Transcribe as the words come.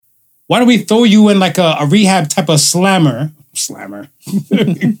why don't we throw you in like a rehab type of slammer,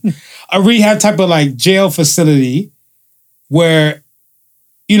 a rehab type of like jail facility where,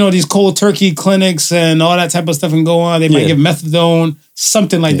 you know, these cold turkey clinics and all that type of stuff can go on. They might give methadone,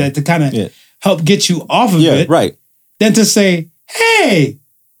 something like that to kind of help get you off of it. Right. Then to say, hey,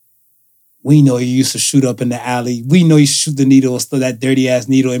 we know you used to shoot up in the alley. We know you shoot the needle, still that dirty ass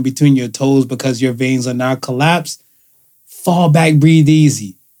needle in between your toes because your veins are now collapsed. Fall back, breathe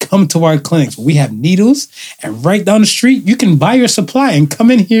easy. Come to our clinics. We have needles, and right down the street, you can buy your supply and come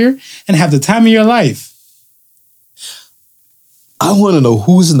in here and have the time of your life. I want to know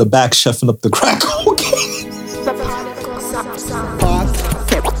who's in the back chefing up the crack cocaine.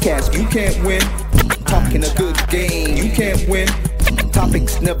 Podcast, you can't win. Talking a good game, you can't win.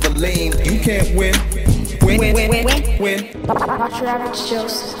 Topics never lame, you can't win. Win. Watch your average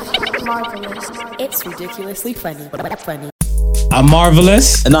Joseph. Marvelous. It's ridiculously funny. I'm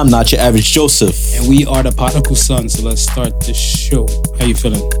Marvelous. And I'm not your average Joseph. And we are the Particle Sons, so let's start the show. How you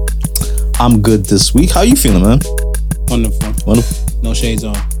feeling? I'm good this week. How you feeling, man? Wonderful. No shades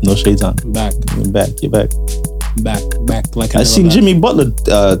on. No shades on. Back. You're back. Back like I seen Jimmy Butler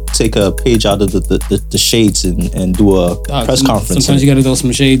take a page out of the shades and do a press conference. Sometimes you gotta throw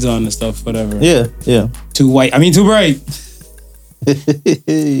some shades on and stuff, whatever. Yeah. Too bright.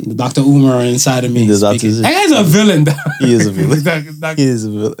 Dr. Umar inside of me. That guy's a villain. He is a villain.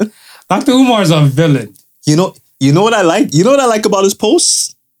 Dr. Umar is a villain. You know what I like? You know what I like about his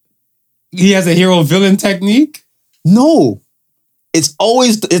posts? He has a hero villain technique? No. It's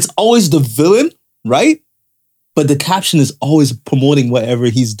always the villain, right? But the caption is always promoting whatever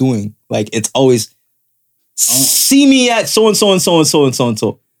he's doing. Like it's always see me at so and so and so and so and so and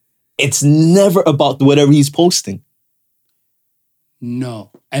so. It's never about whatever he's posting. No.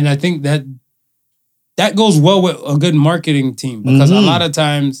 And I think that goes well with a good marketing team because a lot of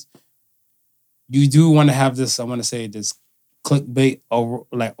times you do want to have this, I want to say this clickbait or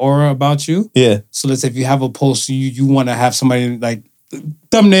like aura about you. Yeah. So let's say if you have a post, you want to have somebody like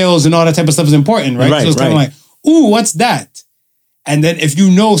thumbnails and all that type of stuff is important, right? So it's kind of like, ooh, what's that? And then if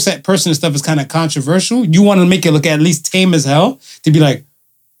you know set person and stuff is kind of controversial, you want to make it look at least tame as hell to be like,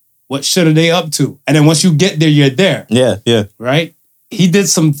 what shit are they up to? And then once you get there, you're there. Yeah. Right? He did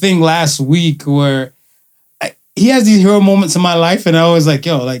something last week where he has these hero moments in my life and I was like,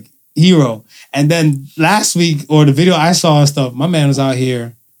 yo, like hero. And then last week or the video I saw and stuff, my man was out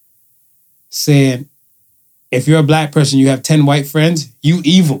here saying, if you're a black person, you have 10 white friends, you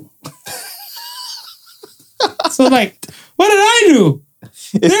evil. So like, what did I do?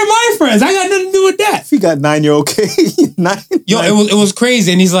 They're my friends. I got nothing to do with that. If you got 9, you're okay. 9. Yo, it was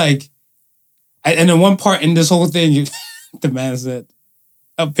crazy. And he's like, and then one part in this whole thing, the man said,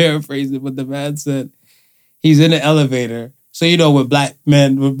 I'm paraphrasing, but the man said, he's in the elevator. So, you know, with black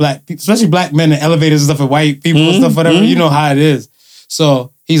people, especially black men in elevators and stuff, with white people and stuff, whatever, you know how it is.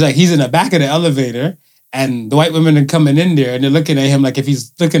 So he's like, he's in the back of the elevator and the white women are coming in there and they're looking at him like if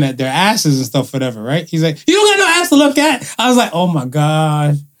he's looking at their asses and stuff, whatever, right? He's like, you don't got no ass to look at. I was like, oh my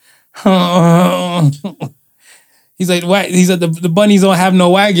God. He's like, what? He said the bunnies don't have no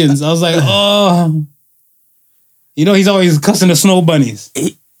wagons. I was like, oh. You know, he's always cussing the snow bunnies.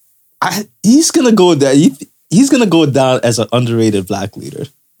 He's going to go there. He's going to go down as an underrated black leader.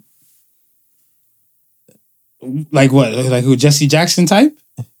 Like what? Like who? Jesse Jackson type?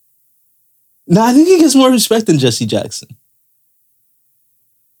 No, I think he gets more respect than Jesse Jackson.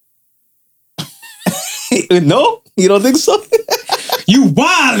 No? You don't think so? You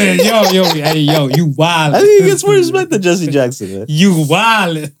wildin'. Yo, you wildin'. I think he gets more respect than Jesse Jackson, man. You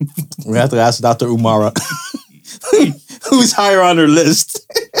wildin'. We have to ask Dr. Umara. Who's higher on her list?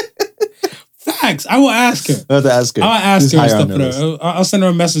 Facts. I will ask her. I have to ask her. I'll ask her and stuff. I'll send her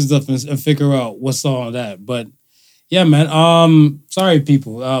a message stuff and figure out what's all that. But yeah, man. Sorry,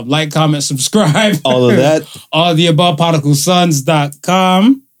 people. Like, comment, subscribe. All of that. All of the above.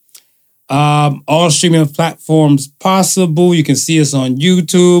 ParticleSons.com. All streaming platforms possible. You can see us on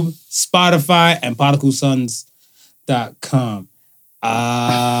YouTube, Spotify, and ParticleSons.com.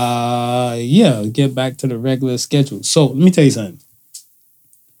 Yeah, get back to the regular schedule. So let me tell you something.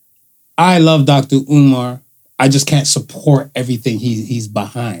 I love Dr. Umar. I just can't support everything he's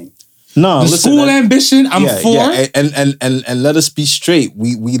behind. No, the school ambition, I'm for. Yeah. And let us be straight.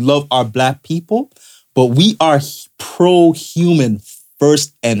 We love our black people, but we are pro-human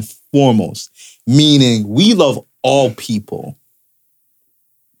first and foremost. Meaning we love all people.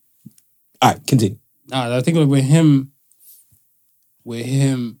 All right, continue. I think with him, what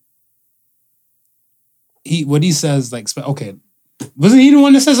he says, like, okay, wasn't he the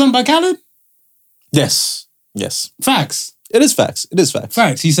one that said something about Khaled? Yes. Facts. It is facts. It is facts.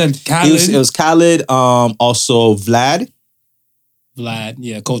 Facts. He said Khaled. It was Khaled. Also Vlad. Vlad,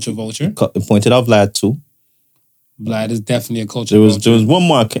 yeah, culture vulture. Pointed out Vlad too. Vlad is definitely a culture There was vulture. there was one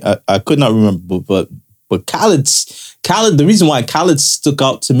more I could not remember, but Khaled. The reason why Khaled stuck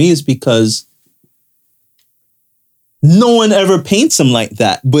out to me is because no one ever paints him like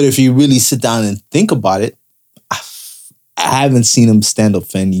that. But if you really sit down and think about it, I haven't seen him stand up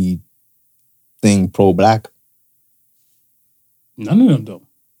for anything pro-black. None of them though.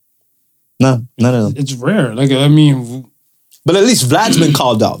 No, none of them. It's rare. Like, I mean, But at least Vlad's been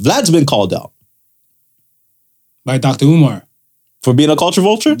called out. Vlad's been called out by Dr. Umar. for being a culture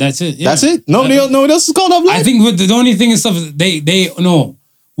vulture. That's it. Yeah. That's it. No one else is called out Vlad. I think with the only thing is stuff is they no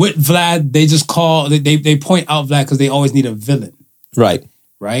with Vlad they just call they point out Vlad because they always need a villain, Right.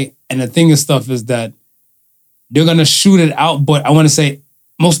 right? And the thing is stuff is that they're gonna shoot it out, but I want to say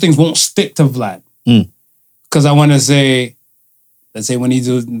most things won't stick to Vlad because I want to say. Let's say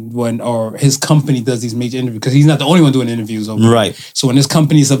when or his company does these major interviews, because he's not the only one doing interviews over there. Right. So when his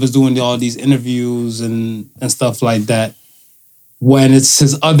company stuff is doing all these interviews and stuff like that, when it's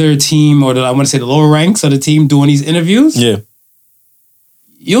his other team or I want to say the lower ranks of the team doing these interviews, Yeah.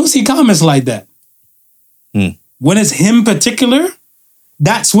 you don't see comments like that. When it's him particular,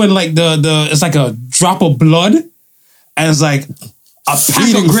 that's when like the it's like a drop of blood and it's like a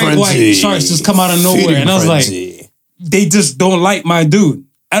pack of great white sharks just come out of nowhere. And I was like, they just don't like my dude.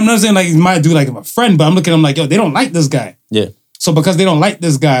 I'm not saying like he's my dude, like I'm a friend, but I'm looking at him like, yo, they don't like this guy. Yeah. So because they don't like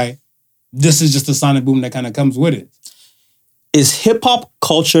this guy, this is just the sonic boom that kind of comes with it. Is hip hop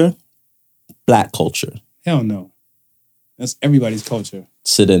culture black culture? Hell no. That's everybody's culture.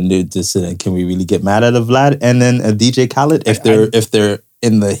 So then, can we really get mad at a Vlad and then a DJ Khaled if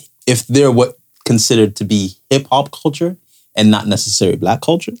they're what considered to be hip hop culture and not necessarily black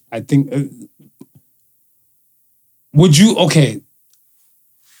culture? I think. Would you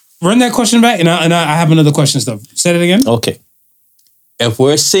run that question back and I have another question stuff. Say it again. Okay. If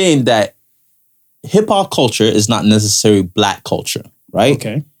we're saying that hip hop culture is not necessarily black culture, right?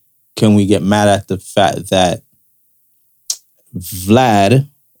 Okay. Can we get mad at the fact that Vlad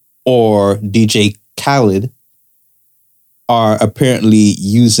or DJ Khaled are apparently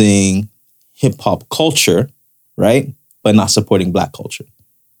using hip hop culture, right? But not supporting black culture?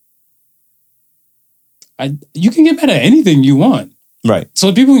 You can get mad at anything you want. Right.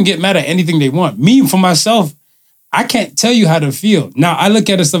 So people can get mad at anything they want. Me, for myself, I can't tell you how to feel. Now, I look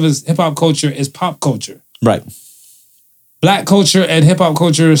at it stuff as hip-hop culture is pop culture. Right. Black culture and hip-hop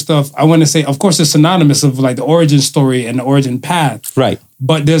culture and stuff, I want to say, of course, it's synonymous of like the origin story and the origin path. Right.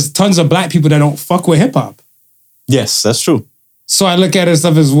 But there's tons of black people that don't fuck with hip-hop. Yes, that's true. So I look at it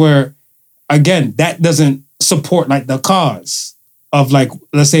stuff as where, again, that doesn't support like the cause of like,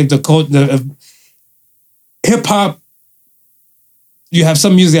 let's say if hip hop, you have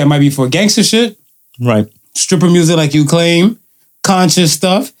some music that might be for gangster shit, right? Stripper music, like you claim, conscious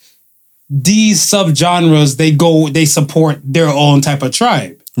stuff. These subgenres, they support their own type of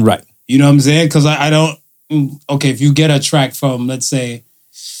tribe, right? You know what I'm saying? Because I don't. Okay, if you get a track from, let's say,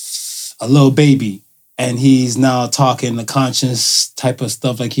 a Lil Baby, and he's now talking the conscious type of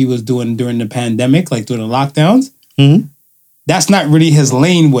stuff like he was doing during the pandemic, like during the lockdowns, that's not really his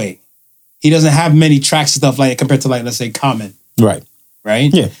lane way. He doesn't have many tracks and stuff like it compared to like, let's say, Common. Right.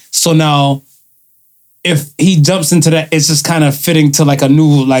 Right? Yeah. So now, if he jumps into that, it's just kind of fitting to like a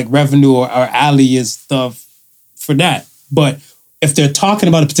new like revenue or alley and stuff for that. But if they're talking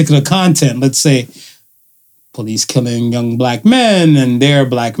about a particular content, let's say, police killing young black men and they're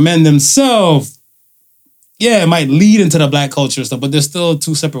black men themselves, yeah, it might lead into the black culture and stuff, but they're still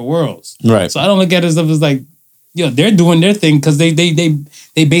two separate worlds. Right. So I don't look at it as stuff as like, yo, they're doing their thing because they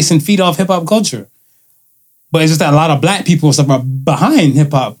base and feed off hip hop culture. But it's just that a lot of black people and stuff are behind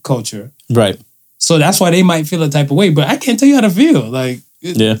hip hop culture. Right. So that's why they might feel a type of way. But I can't tell you how to feel. Like,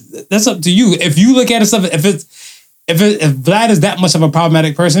 yeah, that's up to you. If you look at it stuff, if Vlad is that much of a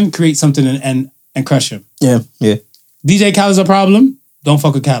problematic person, create something and crush him. Yeah, yeah. DJ Khaled's a problem. Don't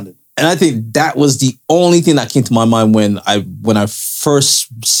fuck with Khaled. And I think that was the only thing that came to my mind when I first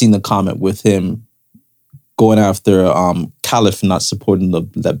seen the comment with him going after Khaled for not supporting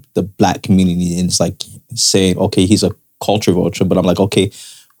the black community, and it's like saying, okay, he's a culture vulture, but I'm like, okay,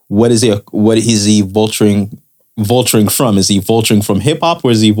 what is he vulturing from? Is he vulturing from hip hop,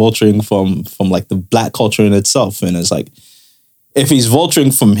 or is he vulturing from like the black culture in itself? And it's like, if he's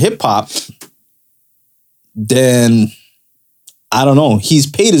vulturing from hip hop, then I don't know. He's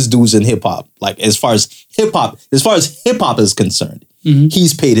paid his dues in hip hop. Like as far as hip hop is concerned,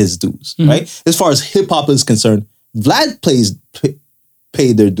 he's paid his dues, right? As far as hip hop is concerned, Vlad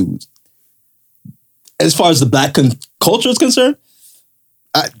paid their dues. as far as the black culture is concerned,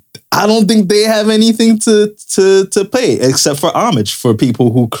 I don't think they have anything to pay except for homage for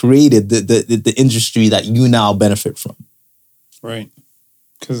people who created the industry that you now benefit from. Right.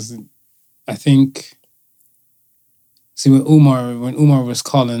 Because I think, see, when Umar was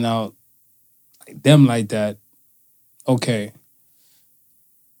calling out them like that, okay,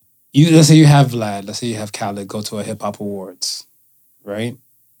 let's say you have Vlad, let's say you have Khaled go to a hip hop awards, right?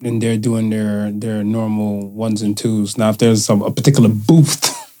 And they're doing their normal ones and twos. Now, if there's a particular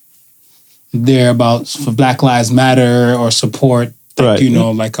booth there about for Black Lives Matter or support, like, right. you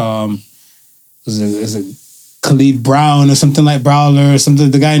know, like is it Khalid Brown or something like Browler or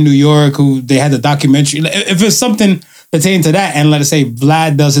something, the guy in New York who they had the documentary. If it's something pertaining to that, and let us say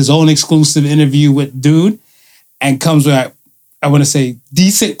Vlad does his own exclusive interview with dude and comes with, I want to say,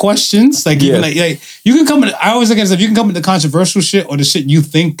 decent questions. Like, even like you can come, I always look at it as if you can come with the controversial shit or the shit you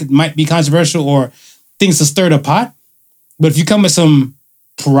think might be controversial or things to stir the pot. But if you come with some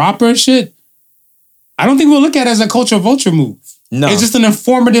proper shit, I don't think we'll look at it as a cultural vulture move. No. It's just an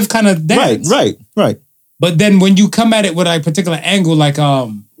informative kind of dance. Right. But then when you come at it with a particular angle, like,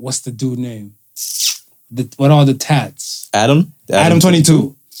 what's the dude name? What are the tats? Adam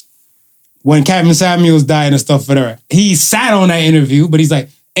 22. When Captain Samuels died and stuff, whatever, he sat on that interview, but he's like,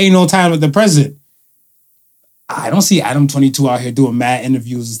 ain't no time with the president. I don't see Adam 22 out here doing mad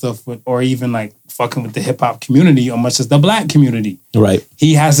interviews and stuff, or even like fucking with the hip hop community, or much as the black community. Right.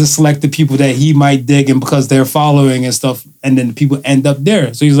 He has to select the people that he might dig, and because they're following and stuff, and then the people end up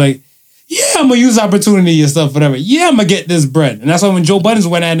there. So he's like, yeah, I'm gonna use opportunity and stuff, whatever. Yeah, I'm gonna get this bread. And that's why when Joe Budden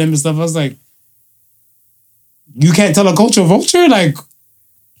went at him and stuff, I was like, you can't tell a cultural vulture? Like,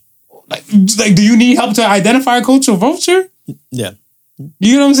 do you need help to identify a cultural vulture? Yeah.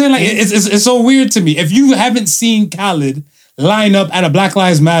 You know what I'm saying? Like, it's so weird to me. If you haven't seen Khaled line up at a Black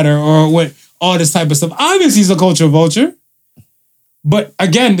Lives Matter or with all this type of stuff, obviously he's a cultural vulture. But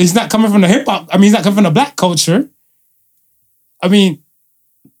again, he's not coming from the hip hop. I mean, he's not coming from the black culture. I mean,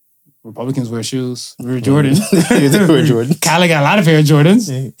 Republicans wear shoes. Wear Jordan. Wear Jordan. Khaled got a lot of pair of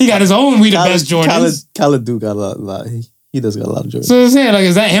Jordans. He got his own We the Best Jordans. Khaled do got a lot. He does got a lot of Jordans. So I'm saying, like,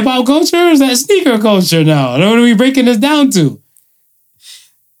 is that hip hop culture or is that sneaker culture now? What are we breaking this down to?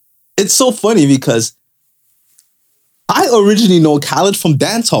 It's so funny because I originally know Khaled from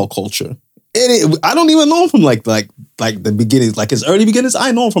dancehall culture. I don't even know him from like the beginnings, like his early beginnings.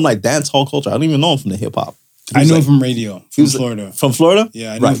 I know him from like dancehall culture. I don't even know him from the hip hop. I know him from radio from Florida. From Florida?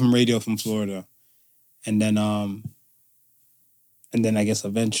 Yeah, I know him from radio from Florida, and then I guess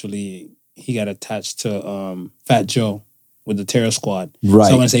eventually he got attached to Fat Joe with the Terror Squad. Right.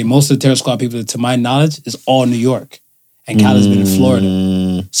 So I want to say most of the Terror Squad people, to my knowledge, is all New York, and Khaled's been in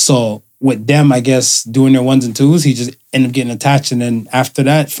Florida. So with them, I guess, doing their ones and twos, he just ended up getting attached. And then after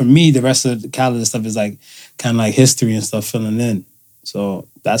that, for me, the rest of the Khaled stuff is like kind of like history and stuff filling in. So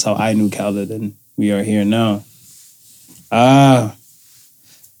that's how I knew Khaled, and we are here now.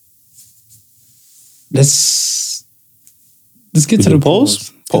 Let's get to the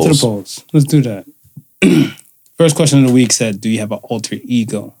polls. Get to the polls. Let's do that. First question of the week said, do you have an alter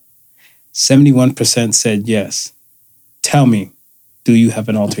ego? 71% said yes. Tell me, do you have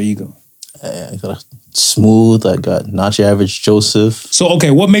an alter ego? I got a Smooth. I got Not Your Average Joseph. So, okay,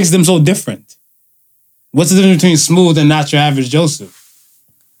 what makes them so different? What's the difference between Smooth and Not Your Average Joseph?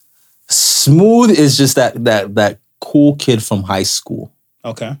 Smooth is just that cool kid from high school.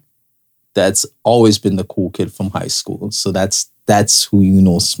 Okay. That's always been the cool kid from high school. So that's who you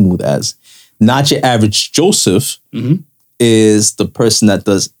know Smooth as. Not Your Average Joseph is the person that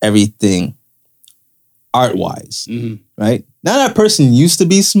does everything art-wise, right? Now that person used to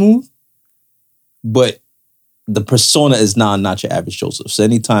be Smooth, but the persona is now Not Your Average Joseph. So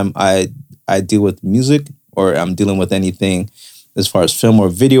anytime I deal with music or I'm dealing with anything as far as film or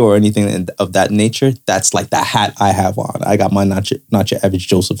video or anything of that nature, that's like the hat I have on. I got my Not Your Average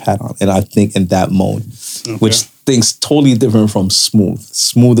Joseph hat on, and I think in that mode, which thinks totally different from Smooth.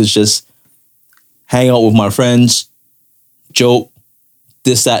 Smooth is just hang out with my friends, joke,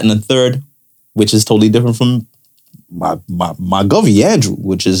 this, that, and the third, which is totally different from my Govey Andrew,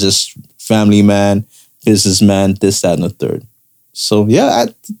 which is just family man, businessman, this, that, and the third. So yeah,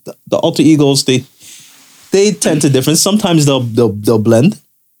 the alter egos, they tend to differ. Sometimes they'll blend,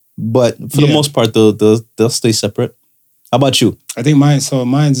 but for the most part, they'll stay separate. How about you? I think mine's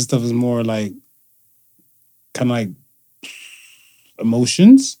and stuff is more like kind of like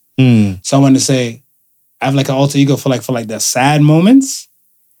emotions. So I want to say I have like an alter ego for like the sad moments.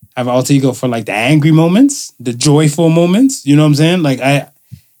 I have an alter ego for like the angry moments, the joyful moments. You know what I'm saying? Like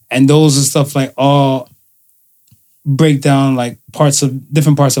and those are stuff like all break down like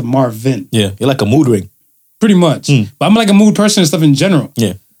different parts of Marvin. Yeah, you're like a mood ring. Pretty much. But I'm like a mood person and stuff in general.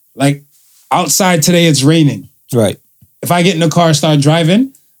 Yeah. Like outside today, it's raining. Right. If I get in the car and start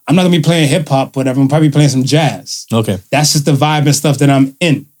driving, I'm not gonna be playing hip hop, whatever. I'm probably playing some jazz. Okay. That's just the vibe and stuff that I'm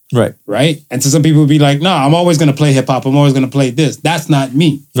in. Right. Right. And so some people will be like, nah, I'm always gonna play hip hop. I'm always gonna play this. That's not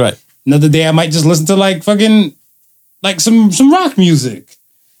me. Right. Another day I might just listen to like fucking like some rock music.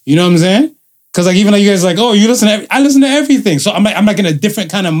 You know what I'm saying? Because like even like you guys are like, oh, you listen to I listen to everything. So I'm like in a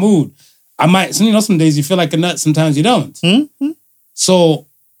different kind of mood. I might, some days you feel like a nut, sometimes you don't. Mm-hmm. So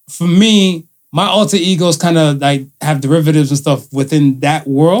for me, my alter egos kind of like have derivatives and stuff within that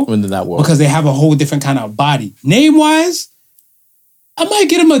world. Because they have a whole different kind of body. Name-wise, I might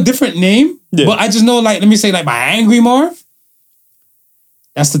get him a different name. Yeah. But I just know, like, let me say, like, my Angry Marv,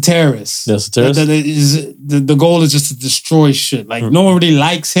 that's the terrorist. That's the terrorist? The goal is just to destroy shit. Like, no one really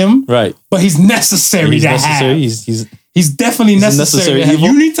likes him. Right. But he's necessary to have. He's definitely necessary to have.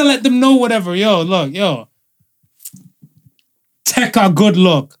 You need to let them know whatever. Yo, look, yo. Tech a good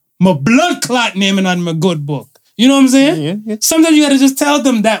look. My blood clot naming on my good book. You know what I'm saying? Yeah. Sometimes you gotta just tell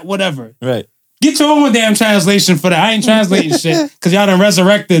them that whatever. Right. Get your own damn translation for that. I ain't translating shit because y'all done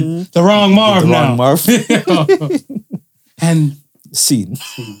resurrected the wrong Marv now. Marv. And scene.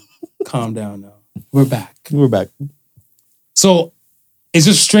 Calm down now. We're back. So it's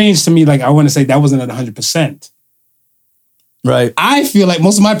just strange to me. Like I want to say that wasn't at 100%. Right. I feel like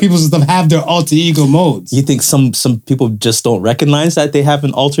most of my people and stuff have their alter ego modes. You think some people just don't recognize that they have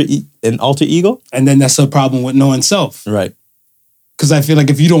an alter ego? And then that's a problem with knowing self. Right. Because I feel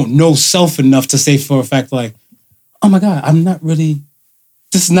like if you don't know self enough to say for a fact, like, oh my God, I'm not really,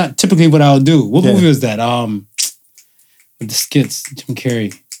 this is not typically what I'll do. What movie was that? With the skits, Jim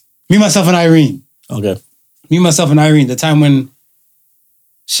Carrey. Me, Myself, and Irene. Okay. Me, Myself, and Irene. The time when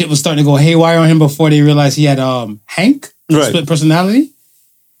shit was starting to go haywire on him before they realized he had Hank. Right. Split personality.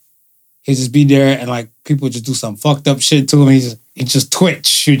 He'd just be there and like people would just do some fucked up shit to him. He just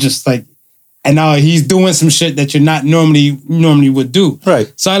twitch. You're just like, and now he's doing some shit that you're not normally would do.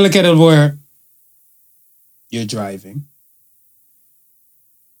 Right. So I look at it where you're driving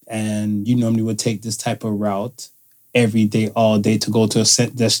and you normally would take this type of route every day, all day to go to a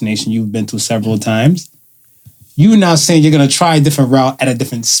set destination you've been to several times. You now saying you're gonna try a different route at a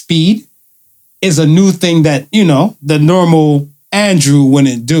different speed is a new thing that, you know, the normal Andrew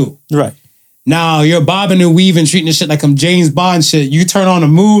wouldn't do. Right. Now you're bobbing and weaving, treating this shit like some James Bond shit. You turn on a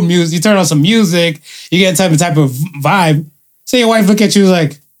mood music, you turn on some music, you get a type of vibe. Say your wife look at you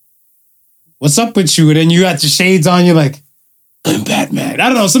like, what's up with you? And then you got your shades on, you're like, I'm Batman. I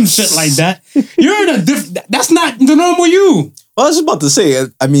don't know, some shit like that. You're in a that's not the normal you. Well, I was about to say,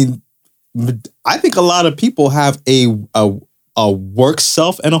 I mean, I think a lot of people have a work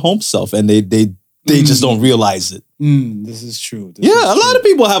self and a home self, and they just don't realize it. This is true. A lot of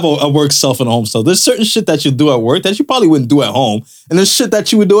people have a work self and a home self. There's certain shit that you do at work that you probably wouldn't do at home, and there's shit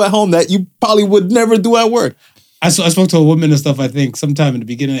that you would do at home that you probably would never do at work. I spoke to a woman and stuff, I think, sometime in the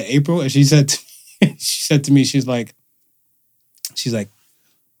beginning of April, and she said to me, she's like,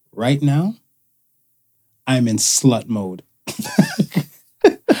 right now, I'm in slut mode.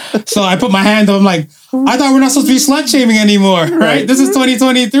 So I put my hand up, I'm like, I thought we're not supposed to be slut shaming anymore, right? This is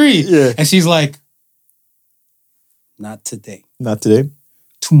 2023. Yeah. And she's like, not today. Not today.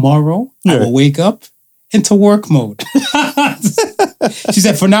 Tomorrow, I will wake up into work mode. She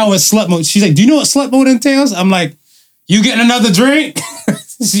said, for now, it's slut mode. She's like, do you know what slut mode entails? I'm like, you getting another drink?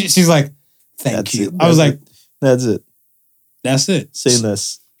 She's like, thank you. I was like, that's it. That's it. Say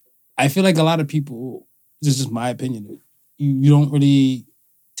less. I feel like a lot of people, this is just my opinion, you don't really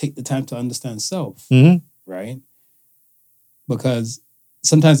take the time to understand self, right? Because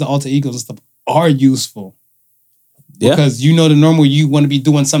sometimes the alter egos and stuff are useful. Yeah. Because you know the normal you want to be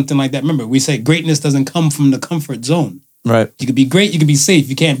doing something like that. Remember, we say greatness doesn't come from the comfort zone. Right. You could be great, you could be safe.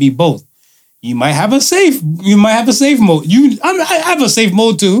 You can't be both. You might have a safe mode. I have a safe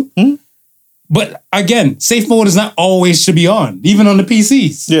mode too. But again, safe mode is not always should be on. Even on the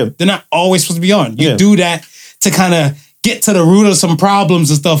PCs. Yeah. They're not always supposed to be on. You do that to kind of get to the root of some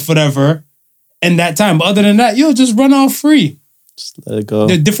problems and stuff, whatever, in that time. But other than that, you'll just run off free. Just let it go.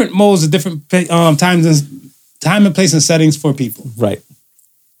 There are different modes, of different time and place and settings for people. Right.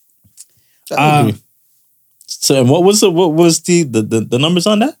 So, and what was the numbers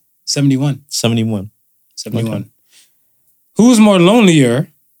on that? 71. 71. Okay. Who's more lonelier,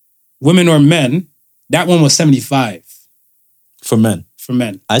 women or men? That one was 75. For men. For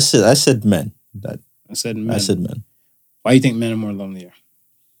men. I said men. I said men. I said men. Why do you think men are more lonelier?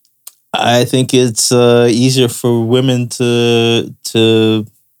 I think it's easier for women to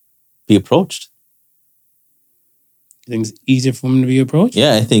be approached. things easier for women to be approached?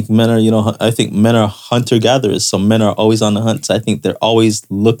 Yeah, I think men are hunter gatherers. So men are always on the hunt. So I think they're always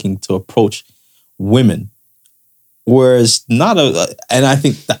looking to approach women. Whereas and I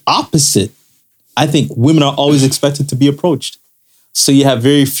think the opposite. I think women are always expected to be approached. So you have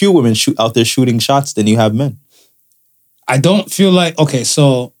very few women out there shooting shots than you have men. I don't feel like, okay,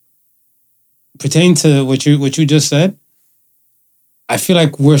 so pertaining to what you just said, I feel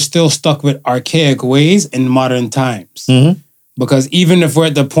like we're still stuck with archaic ways in modern times. Mm-hmm. Because even if we're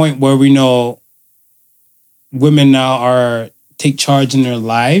at the point where we know women now take charge in their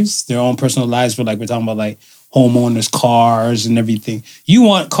lives, their own personal lives, but like we're talking about like homeowners, cars and everything. You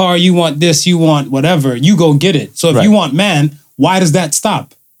want car, you want this, you want whatever, you go get it. So if you want man, why does that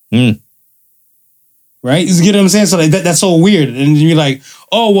stop? Mm. Right? You get what I'm saying? So like that's so weird. And you're like,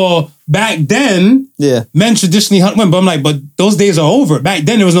 oh, well, back then, men traditionally hunt women. But I'm like, but those days are over. Back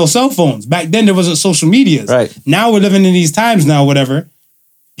then, there was no cell phones. Back then, there wasn't social medias. Right. Now we're living in these times now, whatever.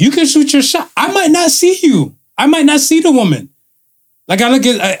 You can shoot your shot. I might not see you. I might not see the woman. Like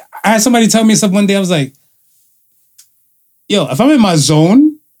I had somebody tell me something one day. I was like, yo, if I'm in my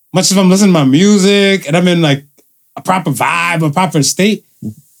zone, much if I'm listening to my music and I'm in like a proper vibe, a proper state,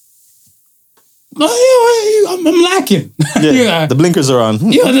 I'm lacking. Yeah, the blinkers are on.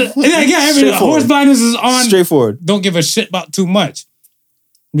 Horse blindness is on. Straightforward. Don't give a shit about too much.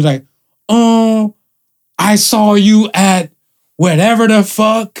 Be like, oh, I saw you at whatever the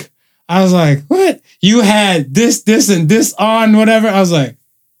fuck. I was like, what? You had this, and this on, whatever. I was like,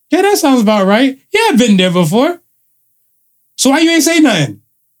 yeah, that sounds about right. Yeah, I've been there before. So why you ain't say nothing?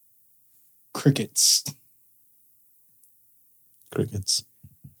 Crickets.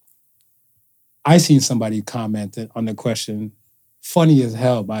 I seen somebody commented on the question, funny as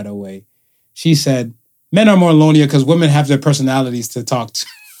hell, by the way. She said, men are more lonelier because women have their personalities to talk to.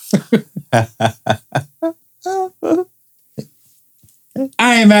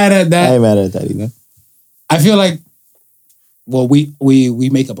 I ain't mad at that. I ain't mad at that either. I feel like, well, we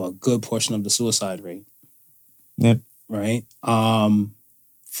make up a good portion of the suicide rate. Yep. Right?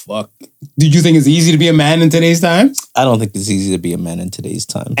 Fuck. Do you think it's easy to be a man in today's times? I don't think it's easy to be a man in today's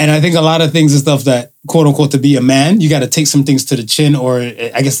time. And I think a lot of things and stuff that, quote unquote, to be a man, you got to take some things to the chin, or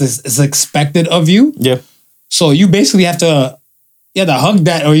I guess it's expected of you. Yeah. So you basically have to hug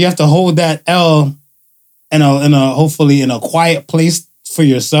that, or you have to hold that L in a hopefully in a quiet place for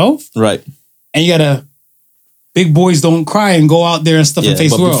yourself. Right. And you gotta, big boys don't cry and go out there and stuff and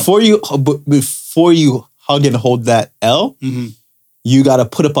face the world. Before you hug and hold that L, you gotta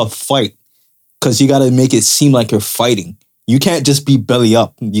put up a fight, because you gotta make it seem like you're fighting. You can't just be belly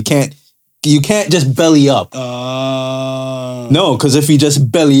up. You can't just belly up. No, because if you just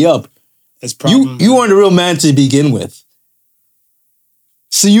belly up, you weren't a real man to begin with.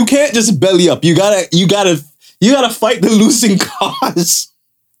 So you can't just belly up. You gotta fight the losing cause.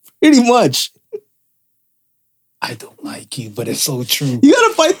 Pretty much. I don't like you, but it's so true. You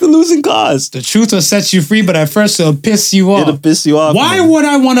gotta fight the losing cause. The truth will set you free, but at first it'll piss you off. It'll piss you off. Why would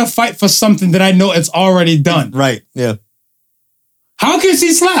I want to fight for something that I know it's already done? Right, yeah. How can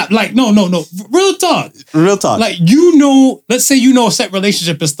she slap? Like, no. Real talk. Like, let's say a set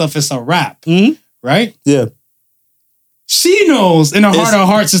relationship and stuff is a wrap. Mm-hmm. Right? Yeah. She knows in her heart of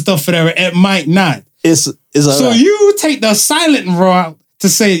hearts and stuff, whatever, it might not. So you take the silent route to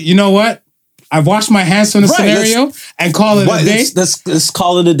say, you know what? I've washed my hands from the scenario and call it a day. Let's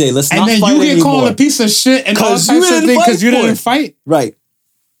call it a day. Let's not fight anymore. And then you get called a piece of shit and all types of things because you didn't fight. Right.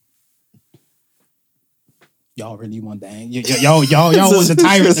 Y'all really want that? Y'all want the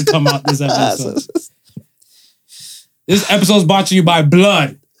tyrant to come out this episode. This episode's brought to you by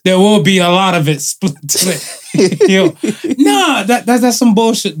blood. There will be a lot of it split. Nah, that's some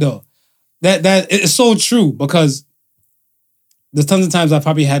bullshit though. That it's so true, because there's tons of times I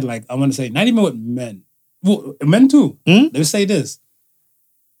probably had, like, I want to say, not even with men. Well, men too. Let me say this.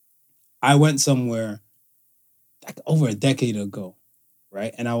 I went somewhere like over a decade ago,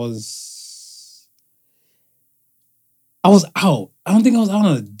 right? And I was out. I don't think I was out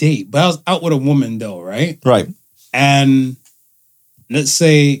on a date, but I was out with a woman though, right? Right. And let's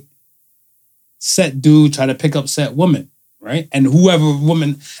say set dude try to pick up set woman, right? And whoever the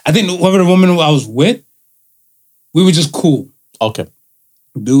woman I was with, we were just cool. Okay.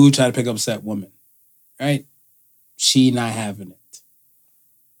 Dude try to pick up set woman, right? She not having it.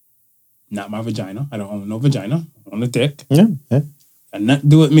 Not my vagina. I don't own no vagina. I own a dick. Yeah. And nothing to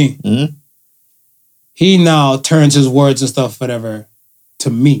do with me. Mm-hmm. He now turns his words and stuff, whatever,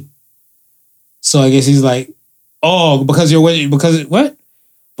 to me. So I guess he's like, oh, because you're with, because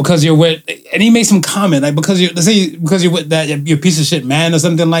because you're with, and he made some comment like because you're with that your piece of shit man or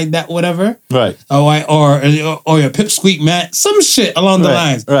something like that, whatever. Right. Or your pipsqueak man, some shit along the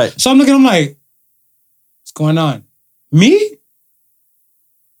lines. Right. So I'm looking, I'm like, what's going on? Me?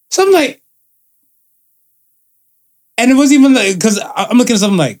 So I'm like, and it wasn't even like, because I'm looking at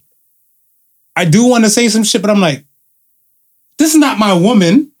something like, I do want to say some shit, but I'm like, this is not my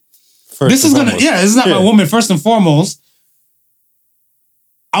woman. This is not my woman first and foremost.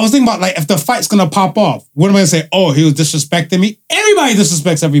 I was thinking about like if the fight's gonna pop off, what am I gonna say? Oh, he was disrespecting me. Everybody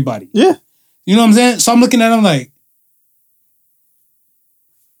disrespects everybody. Yeah. You know what I'm saying? So I'm looking at him like,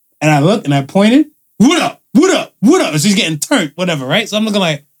 and I look and I pointed, what up? What up? What up? And she's getting turned, whatever, right? So I'm looking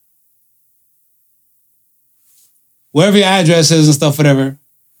like, wherever your address is and stuff, whatever,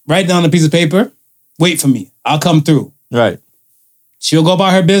 write down a piece of paper, wait for me. I'll come through. Right. She'll go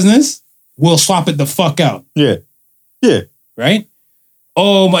about her business. We'll swap it the fuck out. Yeah. Yeah. Right?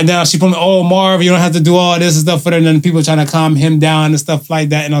 Oh, but now she put me, oh, Marv, you don't have to do all this and stuff for her. And then people trying to calm him down and stuff like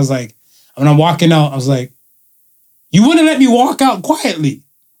that. And I was like, when I'm walking out, I was like, you wouldn't let me walk out quietly.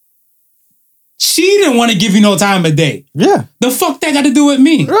 She didn't want to give you no time of day. Yeah. The fuck that got to do with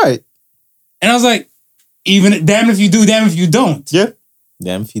me? Right. And I was like, even damn if you do, damn if you don't. Yeah.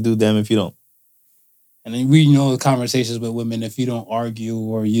 Damn if you do, damn if you don't. And then we know the conversations with women, if you don't argue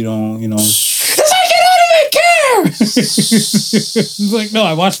or you don't, it's like, you don't even care. It's like, no,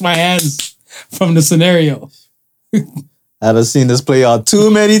 I washed my hands from the scenario. I've seen this play out too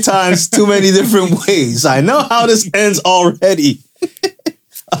many times, too many different ways. I know how this ends already.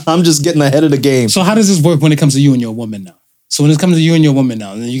 I'm just getting ahead of the game. So how does this work when it comes to you and your woman now? So when it comes to you and your woman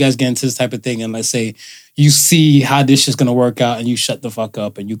now, and you guys get into this type of thing, and let's say you see how this shit's gonna work out and you shut the fuck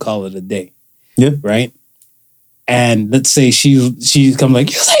up and you call it a day. Yeah. Right? And let's say she's come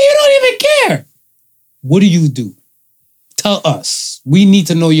like, you say you don't even care. What do you do? Tell us. We need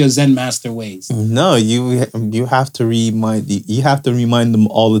to know your Zen master ways. No, you have to remind them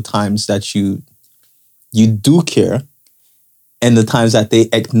all the times that you do care, and the times that they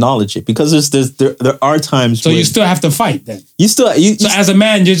acknowledge it, because there are times. So you still have to fight then. So as a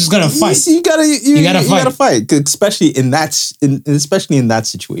man, you're just gonna fight. You gotta fight, especially in that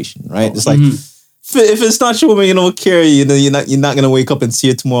situation, right? It's like if it's not your woman, you don't care. You're not gonna wake up and see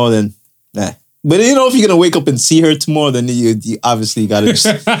her tomorrow. Then nah. But if you're gonna wake up and see her tomorrow, then you obviously gotta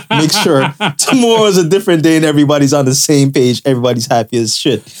just make sure tomorrow is a different day and everybody's on the same page. Everybody's happy as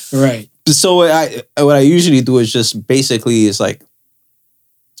shit. Right. So what I usually do is just basically is like,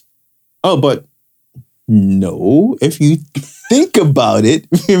 oh, but no, if you think about it,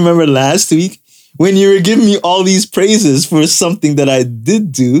 remember last week when you were giving me all these praises for something that I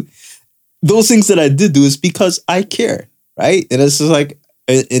did do, those things that I did do is because I care, right? And it's just like,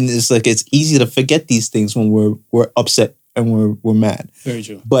 it's easy to forget these things when we're upset and we're mad. Very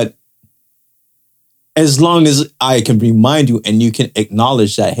true. But as long as I can remind you and you can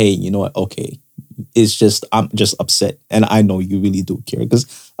acknowledge that, hey, you know what? Okay, I'm just upset, and I know you really do care,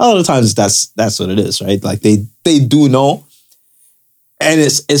 because a lot of times that's what it is, right? Like they do know, and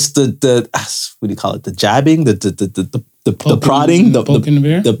it's the what do you call it? The jabbing, the prodding, the poke in the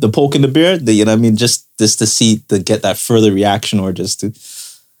bear, the poke in the bear. You know what I mean? Just to get that further reaction, or just to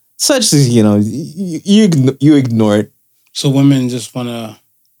such as you ignore it. So women just want to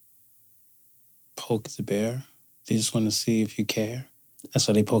poke the bear. They just want to see if you care. That's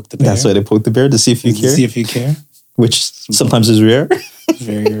why they poke the bear. That's why they poke the bear, to see if you care. To see if you care. Which sometimes is rare.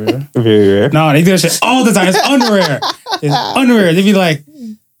 Very rare. Very rare. No, they do that shit all the time. It's unrare. It's unrare. They be like,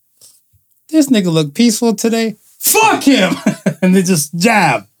 this nigga look peaceful today. Fuck him. And they just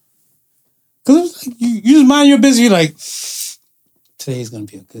jab. Because like, you just mind your business. You're like, today's going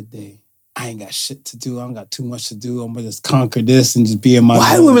to be a good day. I ain't got shit to do. I don't got too much to do. I'm going to just conquer this and just be in my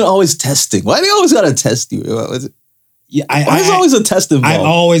Why are women always testing? Why do they always got to test you? Yeah, why is always a test involved? I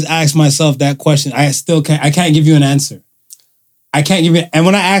always ask myself that question. I can't give you an answer. I can't give you. And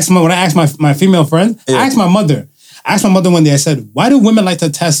when I ask my female friend, I asked my mother. I asked my mother one day, I said, why do women like to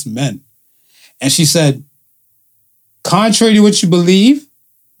test men? And she said, contrary to what you believe,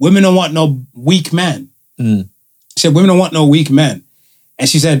 women don't want no weak men. She said, women don't want no weak men. And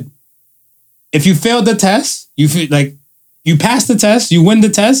she said, if you failed the test, you feel like you pass the test, you win the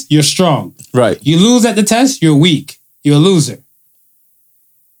test, you're strong. Right. You lose at the test, you're weak. You're a loser.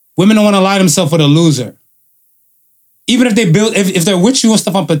 Women don't want to lie to themselves with a loser. Even if if they're with you and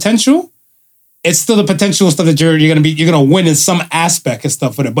stuff on potential, it's still the potential stuff that you're gonna win in some aspect and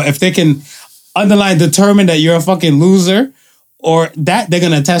stuff with it. But if they can underline determine that you're a fucking loser or that, they're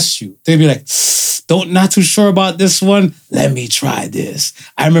gonna test you. They'll be like, not too sure about this one. Let me try this.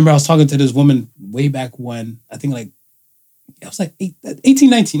 I remember I was talking to this woman way back when, I think like I was like 18,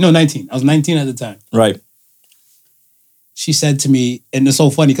 19. No, 19. I was 19 at the time. Right. She said to me, and it's so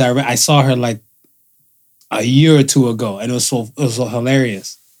funny because I saw her like a year or two ago, and it was so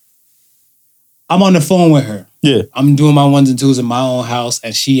hilarious. I'm on the phone with her. Yeah. I'm doing my ones and twos in my own house,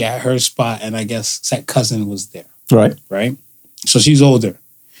 and she at her spot, and I guess that cousin was there. Right. Right? So she's older.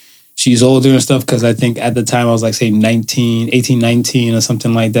 She's older and stuff because I think at the time I was like, say, 18, 19 or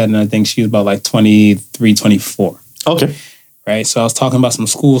something like that, and I think she was about like 23, 24. Okay. Right? So I was talking about some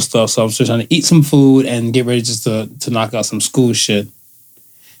school stuff, so I was just trying to eat some food and get ready just to knock out some school shit.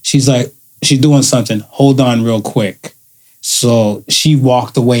 She's like, she's doing something. Hold on real quick. So she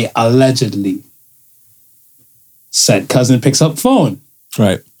walked away allegedly. Said cousin picks up phone.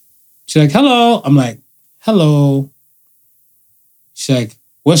 Right. She's like, hello. I'm like, hello. She's like,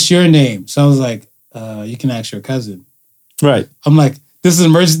 what's your name? So I was like, you can ask your cousin. Right. I'm like, this is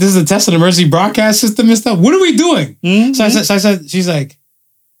a test of the emergency broadcast system and stuff. What are we doing? Mm-hmm. So I said, she's like,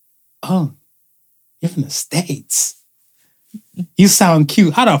 oh, you're from the States. You sound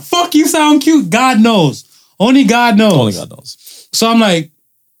cute. How the fuck you sound cute? God knows. Only God knows. Only God knows. So I'm like,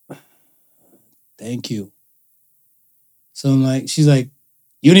 thank you. So I'm like, she's like,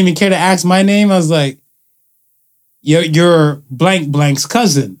 you don't even care to ask my name? I was like, you're blank blank's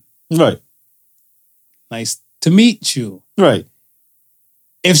cousin. Right. Nice to meet you. Right.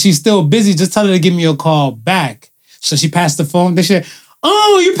 If she's still busy, just tell her to give me a call back. So she passed the phone. They said,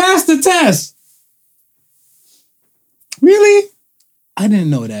 oh, you passed the test. Really? I didn't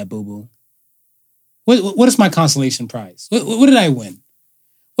know that, boo-boo. What is my consolation prize? What did I win?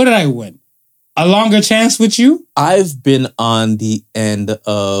 What did I win? A longer chance with you? I've been on the end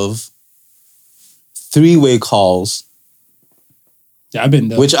of 3-way calls. Yeah, I've been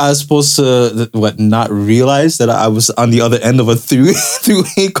there. Which I was supposed to, not realize that I was on the other end of a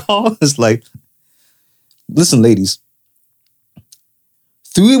three-way call. It's like, listen, ladies.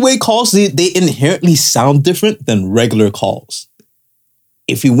 3-way calls, they inherently sound different than regular calls.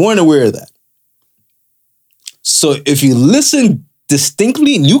 If you weren't aware of that. So if you listen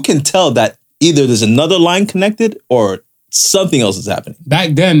distinctly, you can tell that either there's another line connected or something else is happening.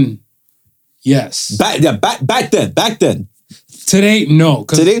 Back then, yes. Back then. Today, no.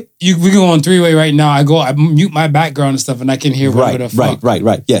 Today? We go on 3-way right now. I mute my background and stuff and I can hear whatever the fuck.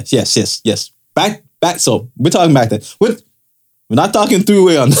 Right. Yes. Back. So we're talking back then. We're not talking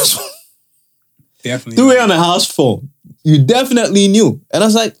 3-way on this one. Definitely. 3-way on the house phone. You definitely knew. And I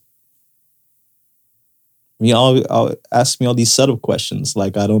was like, I'll ask me all these setup questions.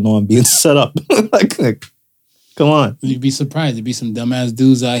 Like, I don't know I'm being set up. like, come on. You'd be surprised. There'd be some dumbass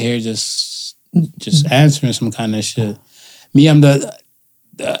dudes out here just answering some kind of shit. Me, I'm the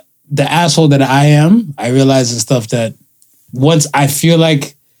asshole that I am. I realize the stuff that once I feel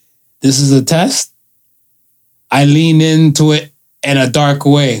like this is a test, I lean into it in a dark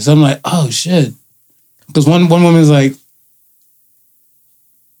way. So I'm like, oh shit. Because one woman's like,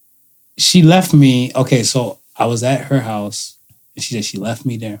 she left me. Okay, so I was at her house and she said she left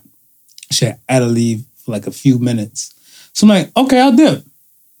me there. She had to leave for like a few minutes. So I'm like, okay, I'll dip.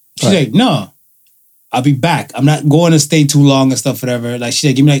 She's like, no, I'll be back. I'm not going to stay too long and stuff, whatever. Like, she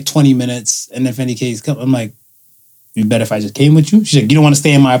said, give me like 20 minutes. And if any case come, I'm like, it'd be better if I just came with you. She's like, you don't want to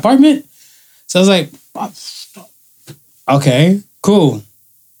stay in my apartment? So I was like, okay, cool.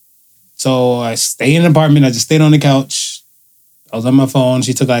 So I stayed in the apartment. I just stayed on the couch. I was on my phone.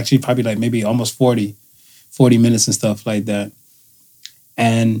 She took actually probably like maybe almost 40 minutes and stuff like that.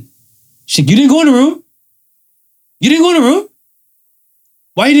 And she, you didn't go in the room? You didn't go in the room?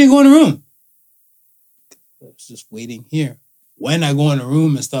 Why you didn't go in the room? I was just waiting here. When I go in the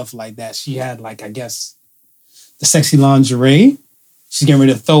room and stuff like that, she had like, I guess, the sexy lingerie. She's getting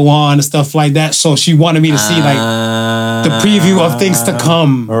ready to throw on and stuff like that. So she wanted me to see like the preview of things to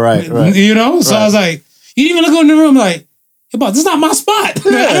come. Right. You know? So I was like, you didn't even go in the room like, hey, but this is not my spot.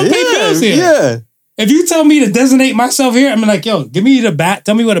 I don't pay bills here. Yeah. If you tell me to designate myself here, I'm like, yo, give me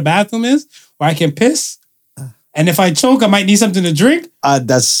tell me where the bathroom is where I can piss. And if I choke, I might need something to drink.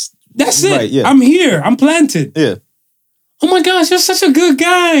 That's it. Right, yeah. I'm here. I'm planted. Yeah. Oh my gosh, you're such a good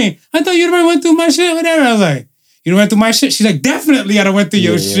guy. I thought you already went through my shit, whatever. I was like, you done went through my shit? She's like, definitely I done went through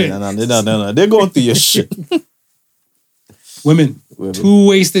your shit. No. They're going through your shit. Women. 2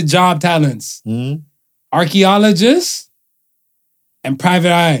 wasted job talents. Mm. Archaeologists and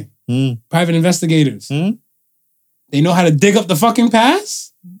private eye. Private investigators. They know how to dig up the fucking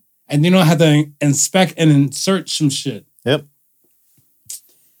past. And they know how to inspect and insert some shit. Yep.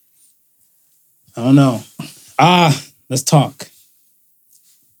 I don't know. Let's talk.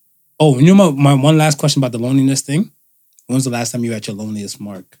 Oh, you know my one last question about the loneliness thing? When was the last time you were at your loneliest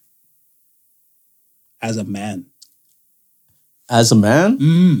mark? As a man. As a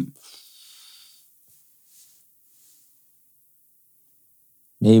man?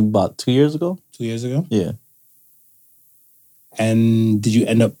 Maybe about 2 years ago. 2 years ago? Yeah. And did you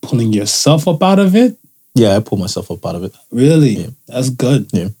end up pulling yourself up out of it? Yeah, I pulled myself up out of it. Really? Yeah. That's good.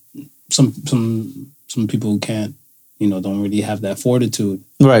 Yeah. Some people can't, don't really have that fortitude.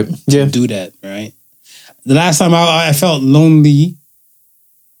 Right. Yeah. To do that, right? The last time I felt lonely,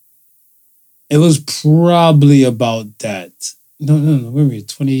 it was probably about that. No. Where were we?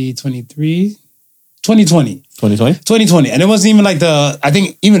 2023? 2020. 2020? 2020. And it wasn't even like I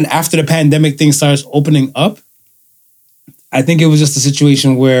think even after the pandemic thing starts opening up, I think it was just a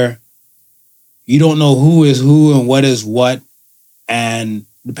situation where you don't know who is who and what is what. And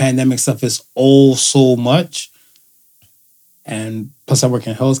the pandemic stuff is so much. And plus I work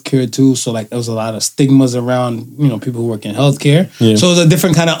in healthcare too. So like there was a lot of stigmas around, people who work in healthcare. Yeah. So it was a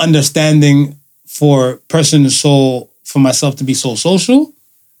different kind of understanding for myself to be so social.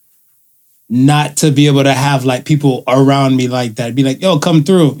 Not to be able to have like people around me like that. Be like, yo, come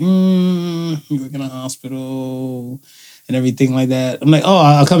through. You work in a hospital and everything like that. I'm like, oh,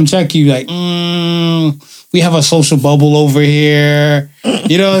 I'll come check you. Like, we have a social bubble over here.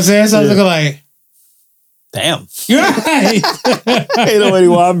 You know what I'm saying? So I was looking like, damn. You're right. Ain't nobody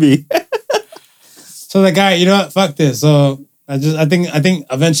want me. So the guy, you know what? Fuck this. So I think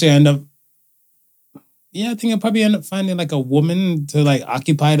eventually I end up, I think I'll probably end up finding like a woman to like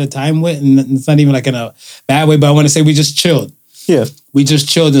occupy the time with. And it's not even like in a bad way, but I want to say we just chilled. Yeah. We just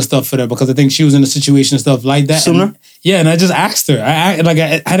chilled and stuff for her because I think she was in a situation and stuff like that. Similar? And I just asked her. I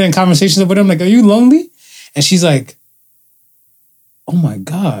had a conversation with her. I'm like, are you lonely? And she's like, oh my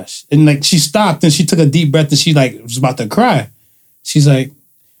gosh. And like she stopped and she took a deep breath and she like was about to cry. She's like,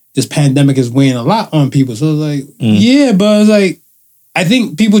 this pandemic is weighing a lot on people. So I was like, yeah, but I was like, I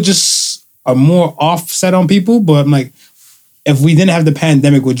think people just are more offset on people. But I'm like, if we didn't have the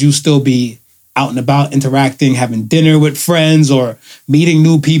pandemic, would you still be out and about interacting, having dinner with friends or meeting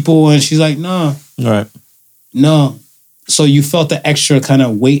new people? And she's like, no. All right. No. So you felt the extra kind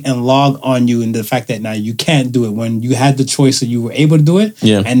of weight and log on you and the fact that now you can't do it when you had the choice and you were able to do it.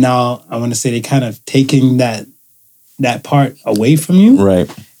 Yeah. And now I want to say they kind of taking that part away from you. Right.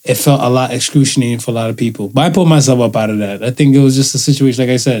 It felt a lot excruciating for a lot of people. But I pulled myself up out of that. I think it was just a situation,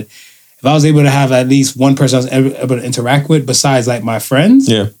 like I said, if I was able to have at least one person I was able to interact with besides like my friends,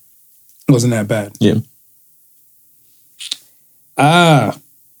 it wasn't that bad. Yeah.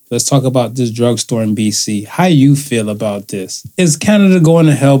 Let's talk about this drugstore in BC. How you feel about this? Is Canada going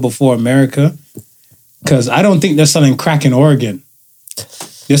to hell before America? Because I don't think they're selling crack in Oregon.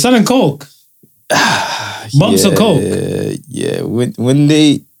 They're selling coke. Bumps of coke. Yeah. When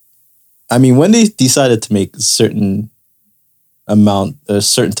they decided to make certain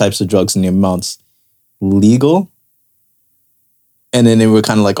types of drugs and the amounts legal, and then they were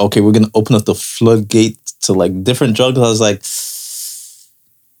kind of like, okay, we're going to open up the floodgate to like different drugs. I was like,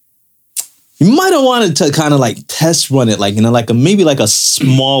 you might have wanted to kind of like test run it, like, maybe like a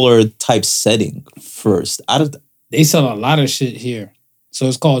smaller type setting first. They sell a lot of shit here. So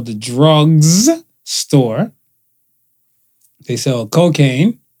it's called the Drugs Store. They sell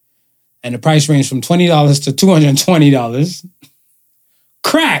cocaine, and the price range from $20 to $220.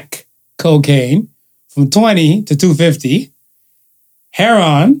 Crack cocaine from $20 to $250.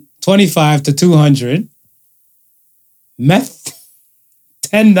 Heroin, $25 to $200. Meth,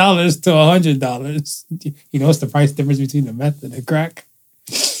 $10 to $100. You know what's the price difference between the meth and the crack?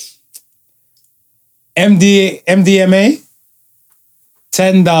 MDMA,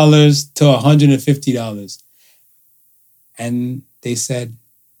 $10 to $150. And they said,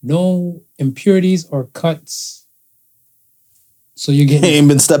 no impurities or cuts. So you're getting... It ain't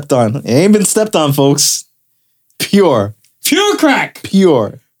been stepped on. It ain't been stepped on, folks. Pure. Pure crack.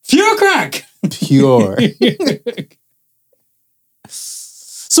 Pure. Pure crack. Pure.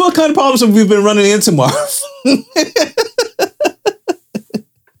 So what kind of problems have we been running into, Marv? I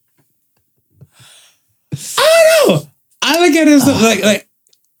don't know. I look at it like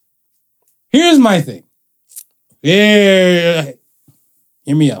here's my thing. Yeah,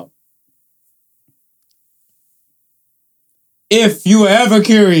 hear me out. If you were ever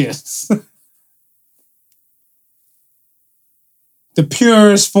curious, the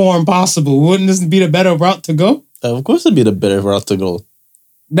purest form possible, wouldn't this be the better route to go? Of course it'd be the better route to go.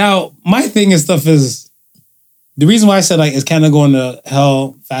 Now, my thing and stuff is, the reason why I said like, is Canada going to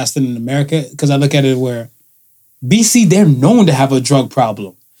hell faster than America? Because I look at it where BC, they're known to have a drug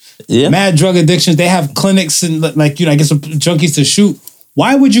problem. Yeah. Mad drug addictions. They have clinics and like, I guess junkies to shoot.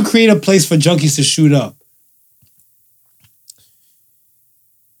 Why would you create a place for junkies to shoot up?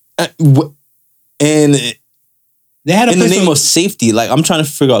 And They had a in the place name where- of safety. Like, I'm trying to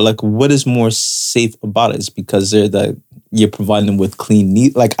figure out like what is more safe about it. It's because you're providing them with clean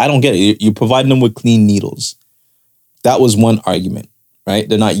needles. Like, I don't get it. You're providing them with clean needles. That was one argument, right?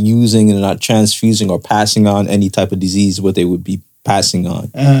 They're not using and they're not transfusing or passing on any type of disease what they would be passing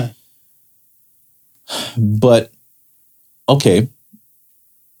on. But okay,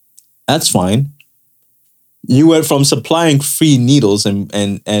 that's fine. You went from supplying free needles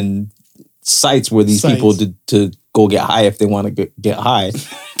and sites where these people to go get high if they want to get high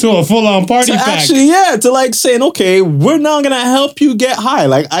to a full-on party pack. Actually, yeah, to like saying, okay, we're not gonna help you get high.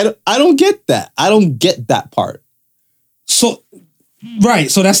 Like, I don't get that. I don't get that part. So, right.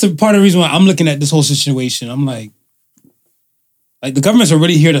 So that's the part of the reason why I'm looking at this whole situation. I'm like the government's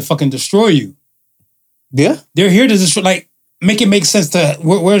already here to fucking destroy you. Yeah, they're here to destroy. Like, make it make sense. To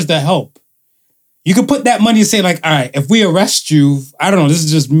where's the help? You could put that money and say, like, all right, if we arrest you, I don't know. This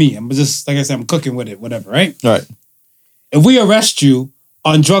is just me. I'm just, like I said, I'm cooking with it, whatever, right? Right. If we arrest you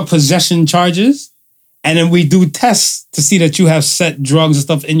on drug possession charges, and then we do tests to see that you have set drugs and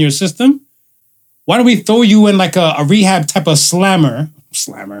stuff in your system, why don't we throw you in like a rehab type of slammer,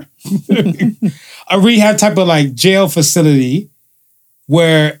 a rehab type of like jail facility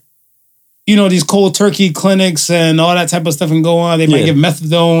where, you know, these cold turkey clinics and all that type of stuff can go on. They might give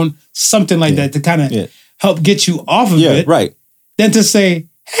methadone, something like that to kind of help get you off of it. Right. Then to say,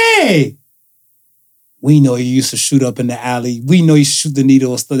 hey, we know you used to shoot up in the alley. We know you shoot the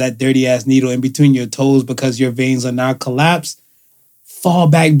needle, still that dirty ass needle in between your toes because your veins are now collapsed. Fall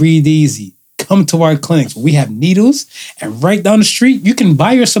back, breathe easy. Come to our clinics. We have needles, and right down the street, you can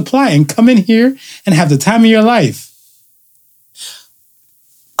buy your supply and come in here and have the time of your life.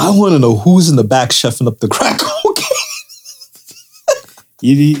 I want to know who's in the back chefing up the crack cocaine.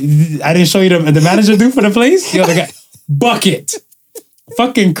 I didn't show you the manager do for the place? Yo, the guy, bucket.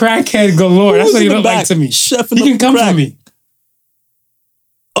 Fucking crackhead galore. That's what he looked like to me. Chefing he can up come crack. for me.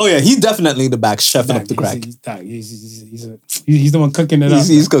 Oh yeah, he's definitely in the back chefing up the crack. He's the one cooking it up.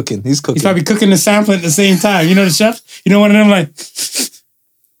 He's cooking. He's cooking. He's probably cooking the sample at the same time. You know the chef? You know one of them like,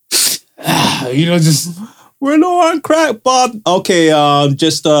 you know, just... We're low on crack, Bob. Okay,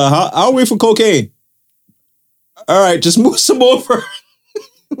 just I'll wait for cocaine. All right, just move some over.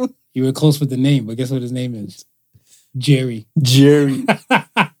 You were close with the name, but guess what his name is? Jerry.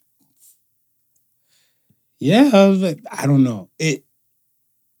 Yeah, I was like, I don't know.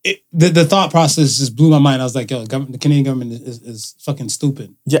 The thought process just blew my mind. I was like, yo, the Canadian government is fucking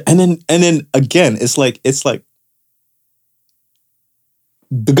stupid. Yeah, and then again, it's like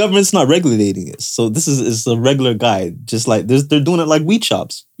the government's not regulating it. So this is a regular guy. Just like they're doing it like weed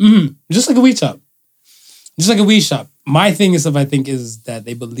shops. Mm-hmm. Just like a weed shop. Just like a weed shop. My thing is, I think, is that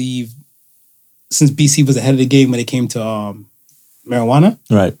they believe since BC was ahead of the game when it came to marijuana.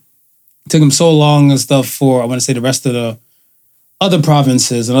 Right. It took them so long and stuff for, I want to say, the rest of the other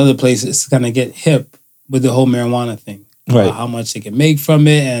provinces and other places to kind of get hip with the whole marijuana thing. Right. How much they can make from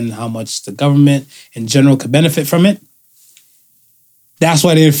it and how much the government in general could benefit from it. That's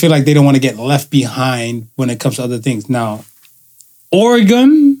why they feel like they don't want to get left behind when it comes to other things. Now,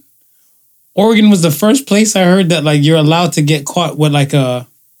 Oregon was the first place I heard that like you're allowed to get caught with like a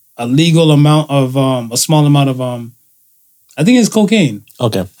legal amount of a small amount of I think it's cocaine.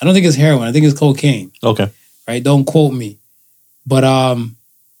 Okay. I don't think it's heroin. I think it's cocaine. Okay. Right? Don't quote me. But I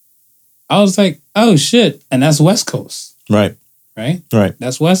was like, oh shit. And that's West Coast. Right. Right? Right.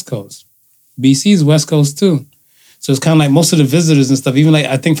 That's West Coast. BC's West Coast too. So it's kind of like most of the visitors and stuff, even like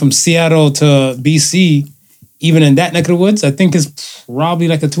I think from Seattle to BC, even in that neck of the woods, I think it's probably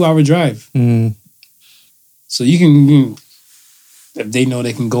like a 2-hour drive. Mm. So you can, if they know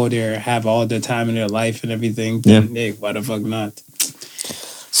they can go there, have all their time in their life and everything, then hey, why the fuck not?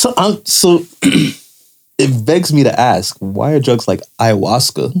 So it begs me to ask, why are drugs like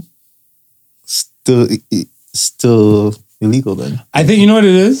ayahuasca still illegal then? I think, you know what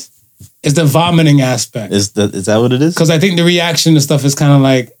it is? It's the vomiting aspect. Is that what it is? Because I think the reaction to stuff is kind of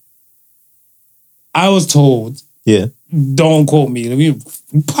like, I was told, don't quote me.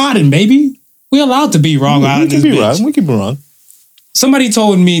 Pardon, baby. We're allowed to be wrong out in this bitch. We can be wrong. Somebody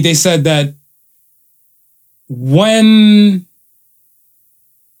told me, they said that when...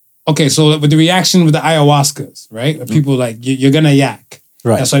 Okay, so with the reaction with the ayahuascas, right? People like, you're going to yak.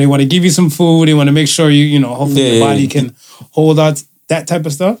 Right. That's why they want to give you some food. They want to make sure hopefully your body can hold out that type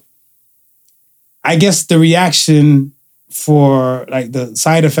of stuff. I guess the reaction for like the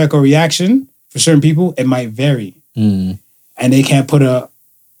side effect or reaction for certain people, it might vary. Mm. And they can't put a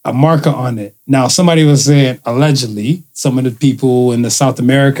marker on it. Now, somebody was saying, allegedly, some of the people in the South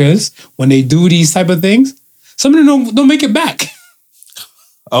Americas, when they do these type of things, some of them don't make it back.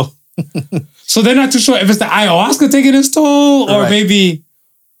 Oh. So they're not too sure if it's the ayahuasca taking its toll or maybe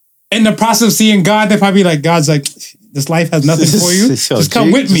in the process of seeing God, they're probably like, God's like, this life has nothing for you. Just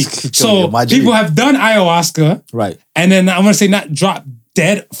come with me. So people have done ayahuasca. Right. And then I'm going to say not drop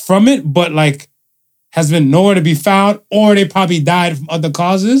dead from it, but like has been nowhere to be found, or they probably died from other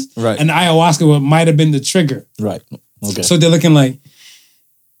causes. Right. And the ayahuasca might have been the trigger. Right. Okay. So they're looking like,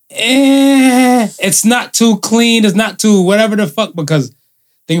 it's not too clean. It's not too whatever the fuck, because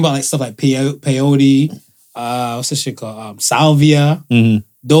think about like stuff like peyote, what's this shit called? Salvia,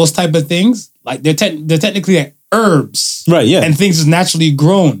 those type of things. Like they're technically like herbs. Right, yeah. And things is naturally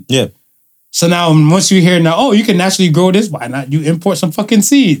grown. Yeah. So now once you hear now, oh, you can naturally grow this, why not you import some fucking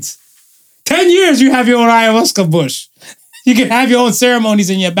seeds? 10 years you have your own ayahuasca bush. You can have your own ceremonies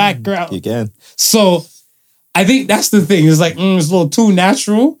in your background. You can. So I think that's the thing. It's like, it's a little too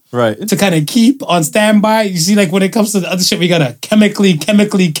natural. Right. To kind of keep on standby. You see, like when it comes to the other shit, we gotta chemically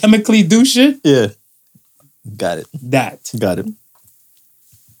do shit. Yeah. Got it. Got it.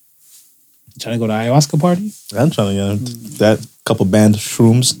 Trying to go to ayahuasca party? I'm trying to get that couple band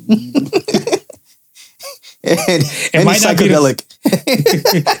shrooms. Any psychedelic.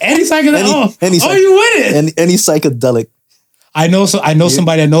 Any psychedelic. You with it? Any psychedelic. I know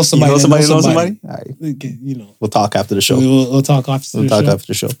somebody that knows somebody. You know somebody that knows somebody? All right. You know. We'll talk after the show. We'll talk after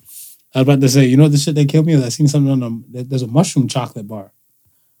the show. I was about to say, you know the shit that killed me? I seen something on them. There's a mushroom chocolate bar.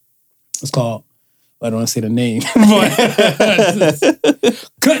 It's called, I don't want to say the name, but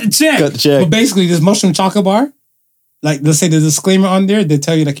cut the check. But basically, this mushroom chocolate bar, like let's say the disclaimer on there, they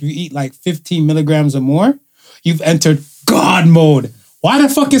tell you like if you eat like 15 milligrams or more, you've entered God mode. Why the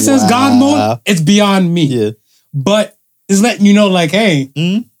fuck it says God mode? It's beyond me. Yeah. But it's letting you know like, hey,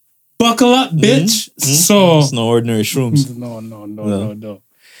 buckle up, bitch. So it's no ordinary shrooms. No.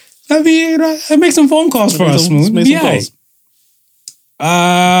 I mean, make some phone calls for us, Smooth. Make some calls.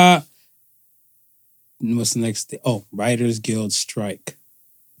 What's the next thing? Oh, Writers Guild strike.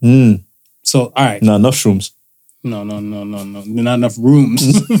 So, all right. Not enough shrooms. No. Not enough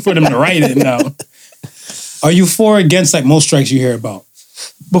rooms for them to write it now. Are you for or against like most strikes you hear about?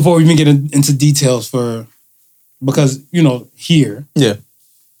 Before we even get into details for, because, you know, here. Yeah.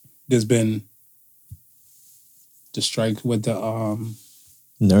 There's been the strike with the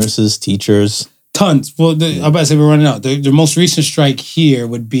nurses, teachers. Tons. Well, I'm about to say we're running out. The most recent strike here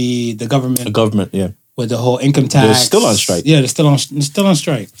would be the government. The government, yeah. With the whole income tax. They're still on strike. Yeah, they're still on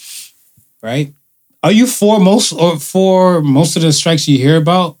strike. Right? Are you for most of the strikes you hear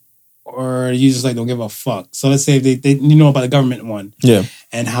about? Or are you just like don't give a fuck? So let's say if they you know about the government one. Yeah.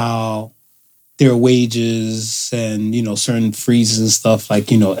 And how their wages and, you know, certain freezes and stuff,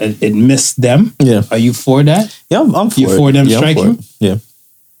 like, you know, it missed them. Yeah. Are you for that? Yeah, I'm for it. You for them striking? Yeah.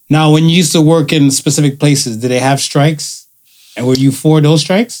 Now, when you used to work in specific places, did they have strikes? And were you for those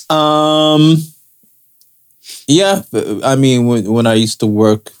strikes? Yeah. I mean, when I used to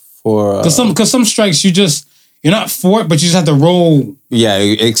work for... Because some strikes, you're not for it, but you just have to roll. Yeah,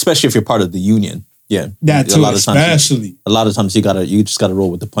 especially if you're part of the union. Yeah. That too, especially. A lot of times you just gotta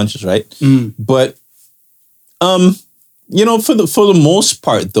roll with the punches, right? But, you know, for the most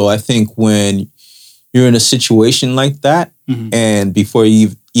part, though, I think when you're in a situation like that, and before you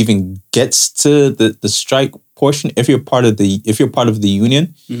even gets to the strike portion, if you're part of the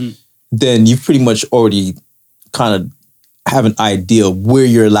union, then you pretty much already kind of have an idea of where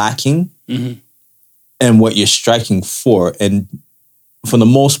you're lacking and what you're striking for, and for the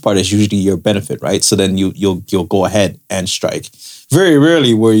most part, it's usually your benefit, right? So then you'll go ahead and strike. Very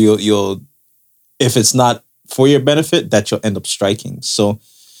rarely where you'll if it's not for your benefit, that you'll end up striking. So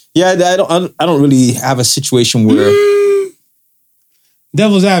yeah, I don't really have a situation where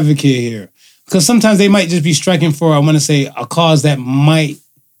devil's advocate here, because sometimes they might just be striking for, I want to say, a cause that might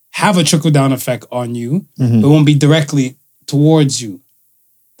have a trickle down effect on you, but it won't be directly towards you.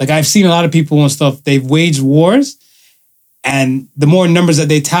 Like I've seen a lot of people and stuff, they've waged wars, and the more numbers that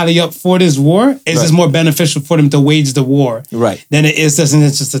they tally up for this war, it's just more beneficial for them to wage the war than it is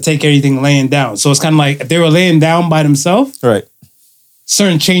just to take everything laying down. So it's kind of like if they were laying down by themselves,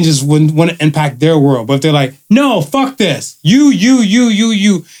 certain changes wouldn't impact their world. But if they're like, no, fuck this. You.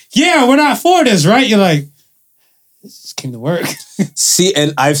 Yeah, we're not for this, right? You're like, this just came to work. See,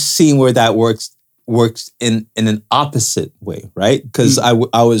 and I've seen where that works in an opposite way, right? Because I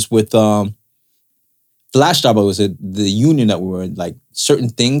was with the last job I was at, the union that we were in, like certain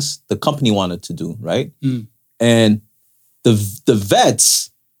things the company wanted to do, right? And the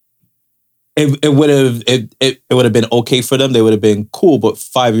vets, it would have been okay for them. They would have been cool, but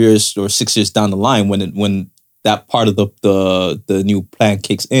 5 years or 6 years down the line, when that part of the new plan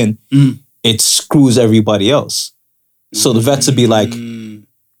kicks in, it screws everybody else. So the vets would be like,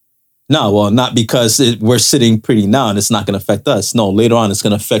 No, well, not because we're sitting pretty now and it's not going to affect us. No, later on it's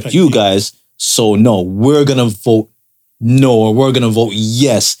going to affect you guys. So no, we're going to vote no or we're going to vote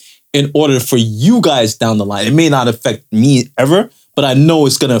yes in order for you guys down the line. It may not affect me ever, but I know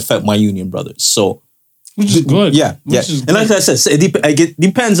it's going to affect my union brothers. So, which is good. Yeah, yeah. And like I said, it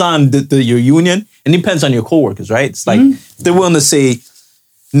depends on your union and depends on your coworkers, right? It's like they're willing to say,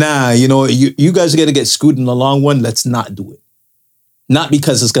 nah, you guys are going to get screwed in the long run. Let's not do it. Not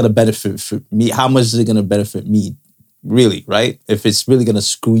because it's going to benefit for me. How much is it going to benefit me? Really, right? If it's really going to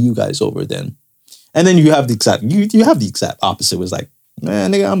screw you guys over, then. And then you have the exact, you have the exact opposite. It was like,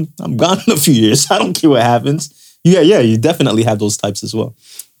 man, nigga, I'm gone in a few years. I don't care what happens. Yeah, you definitely have those types as well.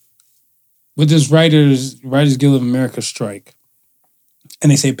 With this Writers Guild of America strike,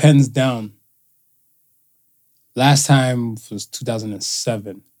 and they say pens down. Last time was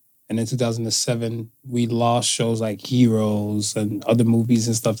 2007. And in 2007, we lost shows like Heroes and other movies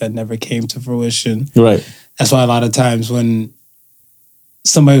and stuff that never came to fruition. Right. That's why a lot of times when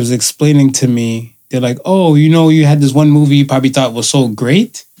somebody was explaining to me, they're like, oh, you had this one movie you probably thought was so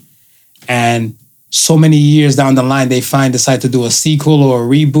great. And so many years down the line, they decide to do a sequel or a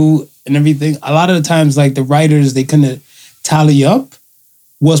reboot and everything. A lot of the times, like the writers, they couldn't tally up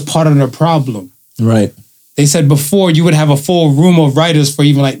was part of the problem. Right. They said before you would have a full room of writers for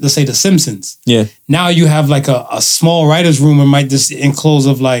even like, let's say The Simpsons. Yeah. Now you have like a small writer's room and might just enclose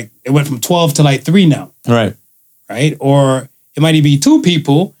of like, it went from 12 to like 3 now. Right. Right. Or it might be 2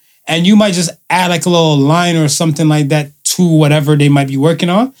 people and you might just add like a little line or something like that to whatever they might be working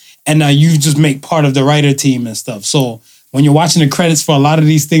on. And now you just make part of the writer team and stuff. So when you're watching the credits for a lot of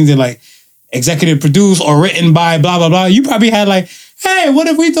these things, they're like executive produced or written by blah, blah, blah. You probably had like, hey, what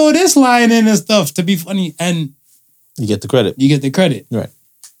if we throw this line in and stuff to be funny? And you get the credit. Right.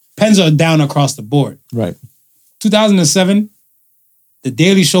 Pens are down across the board. Right. 2007, The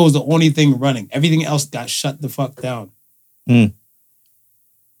Daily Show was the only thing running. Everything else got shut the fuck down.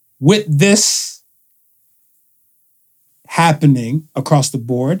 With this happening across the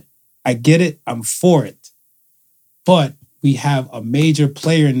board, I get it. I'm for it. But we have a major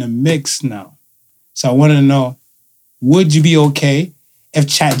player in the mix now. So I want to know, would you be okay if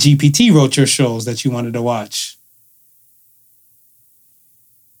ChatGPT wrote your shows that you wanted to watch?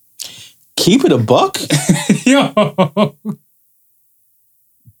 Keep it a buck? Yo.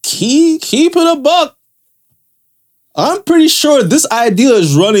 Keep it a buck. I'm pretty sure this idea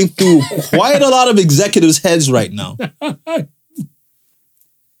is running through quite a lot of executives' heads right now.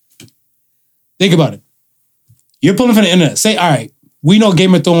 Think about it. You're pulling from the internet. Say, all right, we know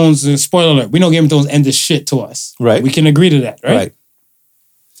Game of Thrones, spoiler alert, we know Game of Thrones ended shit to us. Right. We can agree to that, right?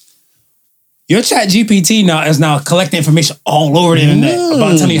 Your ChatGPT now is collecting information all over the internet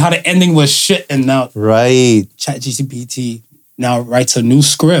about telling you how the ending was shit. And now ChatGPT now writes a new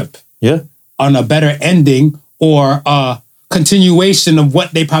script on a better ending or a continuation of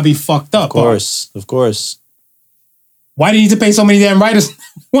what they probably fucked up. Of course. Why do you need to pay so many damn writers?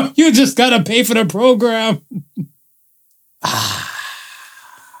 You just got to pay for the program.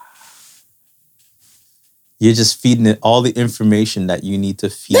 You're just feeding it all the information that you need to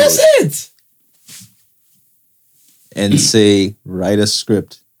feed. That's it. And say, write a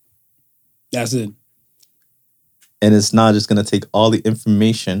script. That's it. And it's not just going to take all the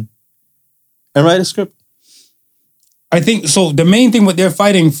information and write a script. I think, so the main thing what they're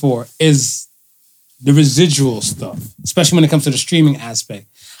fighting for is the residual stuff, especially when it comes to the streaming aspect.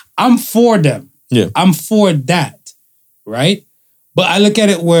 I'm for them. Yeah. I'm for that, right? But I look at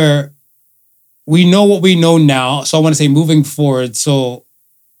it where we know what we know now. So I want to say moving forward. So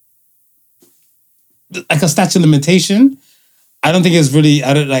like a statute of limitation, I don't think it's really,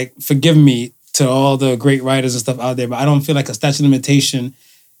 forgive me to all the great writers and stuff out there, but I don't feel like a statute of limitation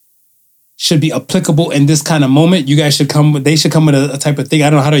should be applicable in this kind of moment. You guys should come with a type of thing. I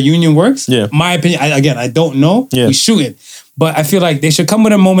don't know how the union works. Yeah. My opinion, I don't know. Yeah. We shoot it. But I feel like they should come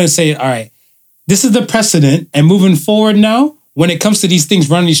with a moment and say, all right, this is the precedent. And moving forward now, when it comes to these things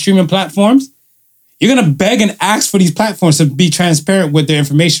running these streaming platforms, you're going to beg and ask for these platforms to be transparent with their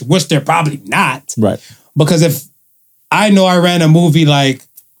information, which they're probably not. Right. Because if I know I ran a movie like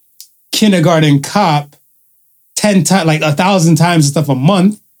Kindergarten Cop 10 times, like 1,000 times and stuff a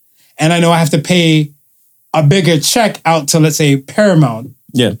month, and I know I have to pay a bigger check out to, let's say, Paramount.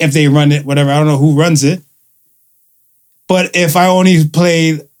 Yeah. If they run it, whatever. I don't know who runs it. But if I only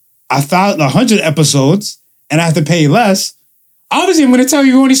played 100 episodes and I have to pay less, obviously I'm going to tell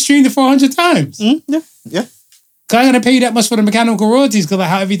you only streamed it 400 times. Yeah. Because I'm going to pay you that much for the mechanical royalties because of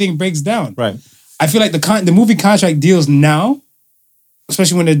how everything breaks down. Right. I feel like the movie contract deals now,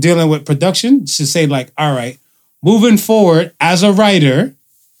 especially when they're dealing with production, should say like, all right, moving forward as a writer,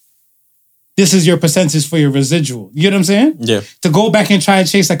 this is your percentage for your residual. You get what I'm saying? Yeah. To go back and try and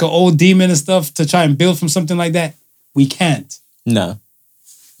chase like an old demon and stuff to try and build from something like that, we can't. No.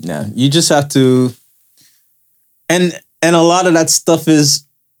 You just have to, and a lot of that stuff is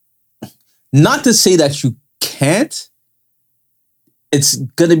not to say that you can't. It's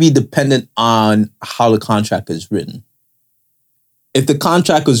gonna be dependent on how the contract is written. If the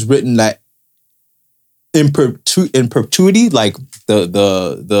contract was written that in perpetuity, like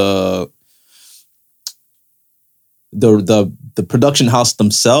the production house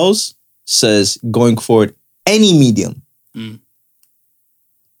themselves says going forward, any medium, in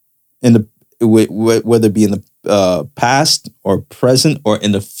the whether it be in the past or present or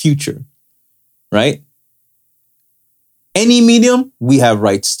in the future, right? Any medium we have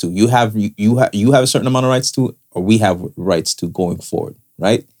rights to. You have a certain amount of rights to, or we have rights to going forward,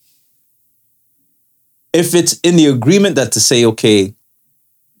 right? If it's in the agreement that to say, okay,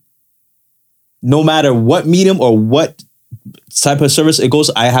 no matter what medium or what type of service it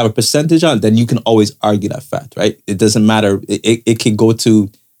goes, I have a percentage on, then you can always argue that fact, right? It doesn't matter. It could go to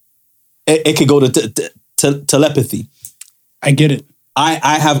telepathy. I get it.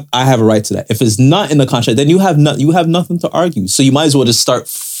 I have a right to that. If it's not in the contract, then you have nothing to argue. So you might as well just start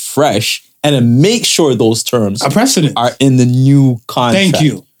fresh and then make sure those terms a precedent are in the new contract. Thank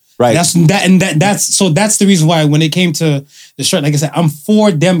you. Right. That's the reason why when it came to the strike, like I said, I'm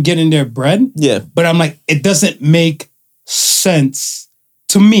for them getting their bread. Yeah. But I'm like, it doesn't make sense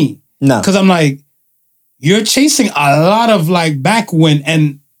to me. No. Because I'm like, you're chasing a lot of like back when,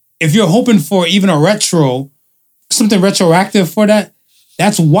 and if you're hoping for even something retroactive for that,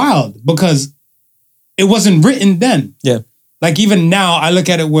 that's wild because it wasn't written then. Yeah. Like even now, I look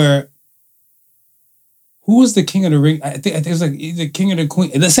at it where, who was the king of the ring? I think it was like the king of the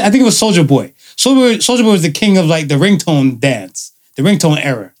queen. I think it was Soulja Boy. Soulja Boy was the king of like the ringtone dance, the ringtone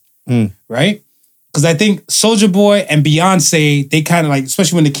era, right? Because I think Soulja Boy and Beyonce, they kind of like,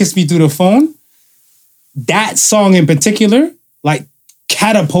 especially when they Kiss Me Through the Phone, that song in particular, like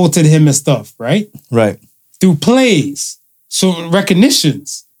catapulted him and stuff, right? Right. Through plays, so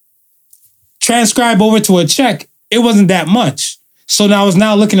recognitions. Transcribe over to a check, it wasn't that much. So now I was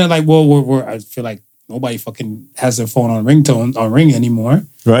now looking at like, well, I feel like nobody fucking has their phone on ringtone, on ring anymore.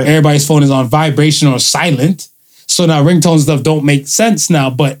 Right. Everybody's phone is on vibration or silent. So now ringtone stuff don't make sense now.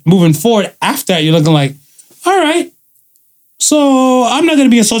 But moving forward after that, you're looking like, all right, so I'm not going to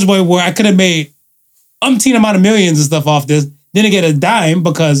be a Soulja Boy where I could have made umpteen amount of millions and stuff off this. Didn't get a dime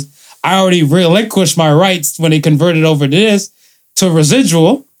because I already relinquished my rights when they converted over to this to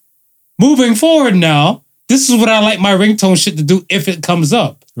residual. Moving forward now, this is what I like my ringtone shit to do if it comes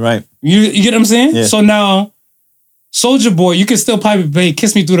up. Right. You get what I'm saying? Yeah. So now, Soulja Boy, you can still probably play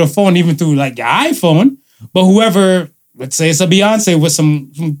Kiss Me Through the Phone, even through like your iPhone. But whoever, let's say it's a Beyonce with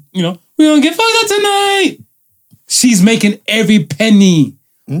some we gonna get fucked up tonight. She's making every penny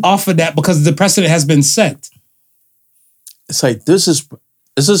off of that because the precedent has been set. It's like this is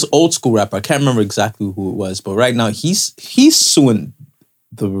old school rapper. I can't remember exactly who it was, but right now he's suing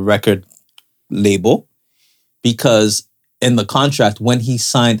the record label because in the contract, when he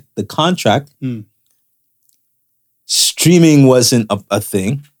signed the contract, streaming wasn't a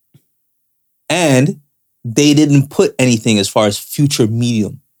thing, and they didn't put anything as far as future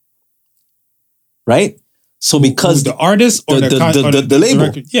medium, right? So because the artist or the label,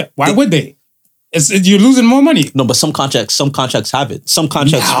 record? Yeah, why would they? You're losing more money. No, but some contracts have it. Some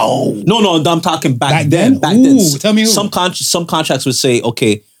contracts. No, I'm talking back then. Back Ooh, then, tell me who. Some contracts would say,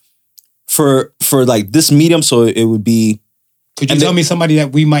 okay, for like this medium, so it would be. Could you tell me somebody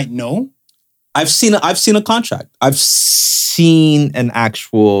that we might know? I've seen a contract. I've seen an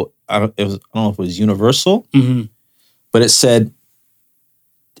actual. I don't know if it was Universal, but it said,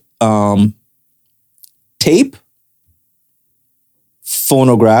 tape,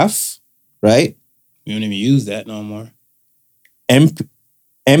 phonograph, right? We don't even use that no more.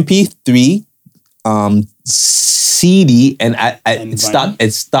 MP3, CD, and it stopped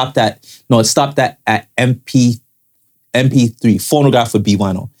at MP3. Phonograph would be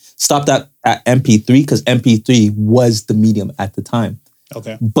vinyl. Stopped at MP3 because MP3 was the medium at the time.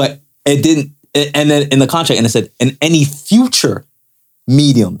 Okay. But it didn't, and then in the contract, and it said, in any future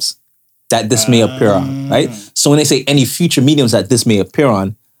mediums that this may appear on, right? So when they say any future mediums that this may appear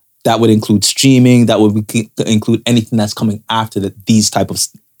on, that would include streaming, that would include anything that's coming after these type of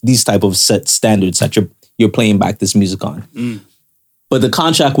set standards that you're playing back this music on. But the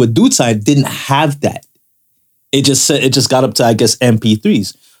contract with Dudeside didn't have that. It just got up to, I guess,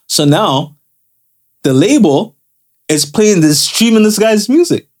 MP3s. So now the label is streaming this guy's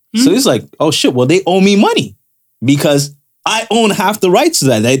music. So he's like, oh shit, well, they owe me money because I own half the rights to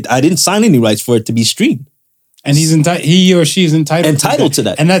that. I didn't sign any rights for it to be streamed. And he or she is entitled to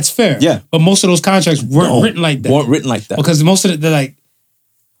that. And that's fair. Yeah. But most of those contracts weren't written like that. Weren't written like that. Because most of it, they're like,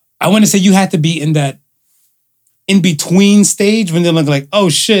 I want to say you had to be in that in-between stage when they're like, oh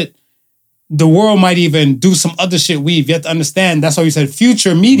shit, the world might even do some other shit we've yet to understand. That's why we said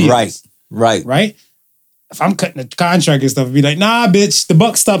future media. Right. If I'm cutting a contract and stuff, it'd be like, nah, bitch, the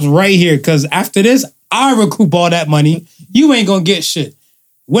buck stops right here. Because after this, I recoup all that money. You ain't gonna get shit.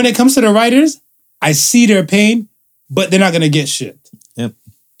 When it comes to the writers, I see their pain, but they're not gonna get shit. Yep.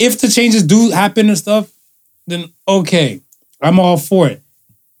 If the changes do happen and stuff, then okay, I'm all for it.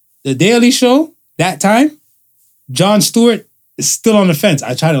 The Daily Show, that time, Jon Stewart is still on the fence.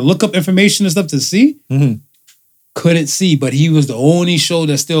 I tried to look up information and stuff to see. Mm-hmm. Couldn't see, but he was the only show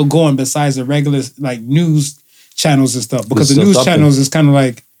that's still going besides the regular like news channels and stuff. Because the news channels is kind of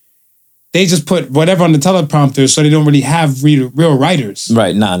like, they just put whatever on the teleprompter so they don't really have real writers.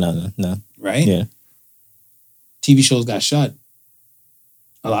 Right. No. Right? Yeah. TV shows got shut.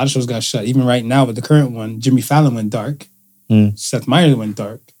 A lot of shows got shut. Even right now with the current one, Jimmy Fallon went dark. Seth Meyers went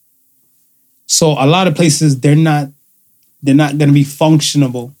dark. So a lot of places, they're not going to be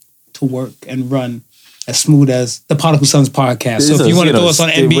functionable to work and run as smooth as the Particle Sons podcast. So if you want to throw us on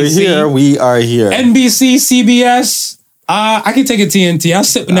NBC. We're here, we are here. NBC, CBS, I can take a TNT. I'll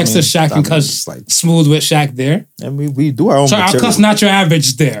sit next to Shaq and cuss smooth with Shaq there. And we do our own material. I'll cuss not your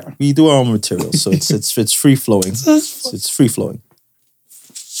average there. We do our own material. So it's free flowing. It's free flowing.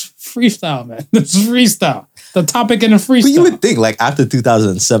 Freestyle, man. It's freestyle. The topic in the freestyle. But you would think like after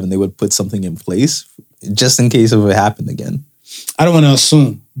 2007, they would put something in place just in case if it happened again. I don't want to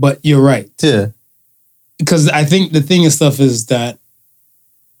assume, but you're right. Yeah. Because I think the thing and stuff is that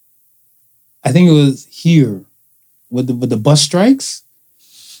I think it was here with the bus strikes.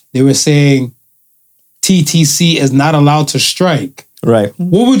 They were saying TTC is not allowed to strike. Right.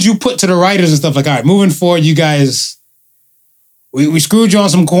 What would you put to the writers and stuff like, all right, moving forward, you guys, we screwed you on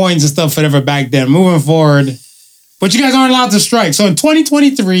some coins and stuff, whatever back then. Moving forward, but you guys aren't allowed to strike. So in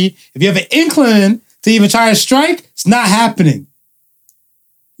 2023, if you have an inkling to even try to strike, it's not happening.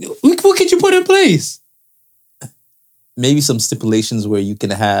 What could you put in place? Maybe some stipulations where you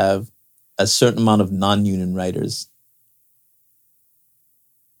can have a certain amount of non-union writers.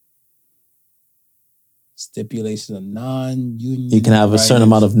 Stipulations of non-union. You can have a certain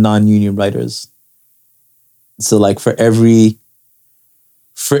amount of non-union writers. So like for every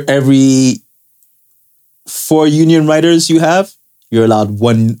 4 union writers you have, you're allowed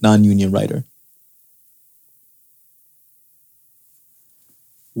 1 non-union writer.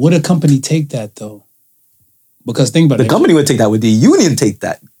 Would a company take that though? Because think about it. The company would take that. Would the union take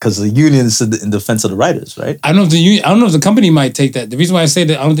that? Because the union is in defense of the writers, right? I don't know if the company might take that. The reason why I say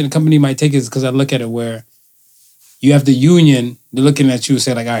that I don't think the company might take it is because I look at it where you have the union, they're looking at you and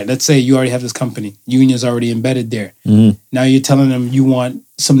say like, all right, let's say you already have this company. Union's already embedded there. Mm-hmm. Now you're telling them you want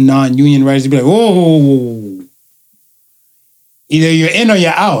some non-union writers to be like, whoa. Either you're in or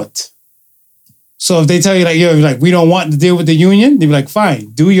you're out. So if they tell you like, yo, like we don't want to deal with the union, they'd be like, fine,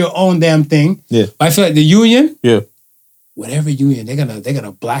 do your own damn thing. Yeah. But I feel like the union, whatever union, they're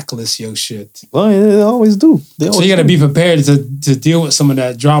gonna blacklist your shit. Well, they always do. So you gotta be prepared to deal with some of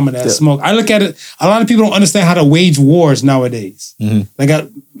that drama, that smoke. I look at it, a lot of people don't understand how to wage wars nowadays. Mm-hmm. Like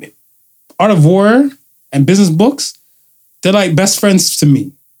Art of War and business books, they're like best friends to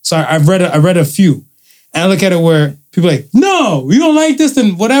me. So I read a few. And I look at it where people are like, no, you don't like this,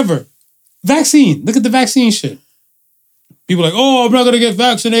 then whatever. Vaccine. Look at the vaccine shit. People are like, oh, I'm not gonna get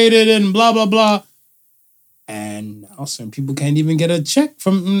vaccinated and blah, blah, blah. And now certain people can't even get a check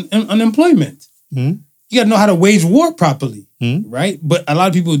from unemployment. Mm-hmm. You got to know how to wage war properly, right? But a lot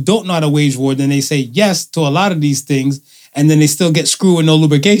of people don't know how to wage war. Then they say yes to a lot of these things, and then they still get screwed with no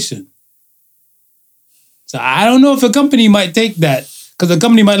lubrication. So I don't know if a company might take that, because the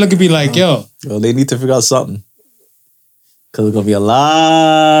company might look at me like, yo, they need to figure out something. Because it's going to be a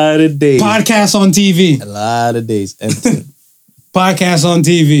lot of days. Podcasts on TV. A lot of days. Podcasts on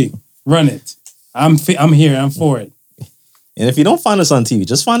TV. Run it. I'm here. I'm for it. And if you don't find us on TV,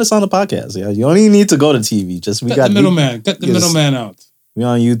 just find us on the podcast. Yeah, you don't even need to go to TV. Cut the middleman. Cut the middleman out. We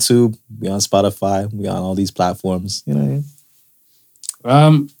on YouTube. We on Spotify. We on all these platforms. You know what I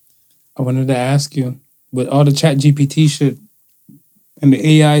mean? I wanted to ask you, with all the ChatGPT shit and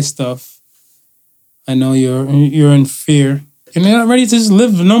the AI stuff, I know you're in fear. And you're not ready to just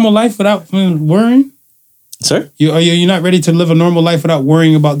live a normal life without worrying? Sir? You're not ready to live a normal life without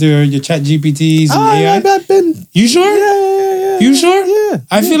worrying about your ChatGPTs and AI? I've been... You sure? Yeah. You sure? Yeah.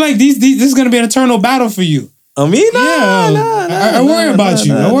 I feel like this is going to be an eternal battle for you. I mean, I worry about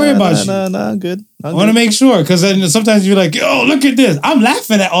you. I worry about you. No, good. I want to make sure, because then sometimes you're like, oh, look at this. I'm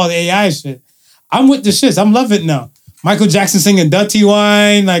laughing at all the AI shit. I'm with the shits. I'm loving it now. Michael Jackson singing Dirty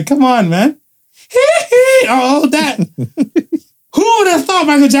Wine. Like, come on, man. All that. Who would have thought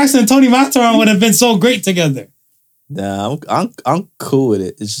Michael Jackson and Tony Matterhorn would have been so great together? Nah, I'm cool with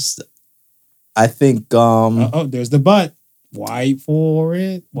it. It's just, I think... there's the but. Why for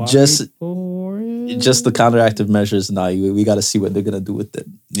it? Just the counteractive measures. Now we got to see what they're gonna do with it,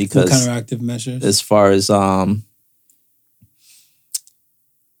 because what counteractive measures, as far as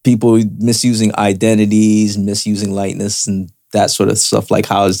people misusing identities, misusing likeness, and that sort of stuff. Like,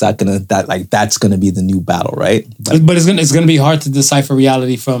 how is that that's gonna be the new battle, right? But it's gonna be hard to decipher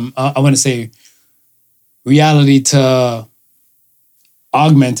reality from I want to say reality to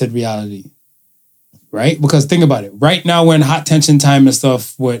augmented reality. Right? Because think about it. Right now, we're in hot tension time and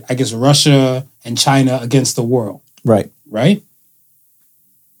stuff with, I guess, Russia and China against the world. Right. Right?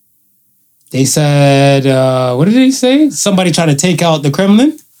 They said, what did they say? Somebody tried to take out the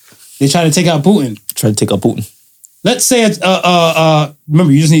Kremlin. They tried to take out Putin. Let's say,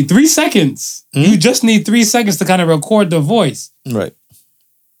 remember, you just need 3 seconds. You just need 3 seconds to kind of record the voice. Right.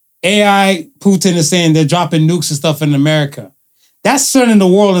 AI, Putin is saying they're dropping nukes and stuff in America. That's turning the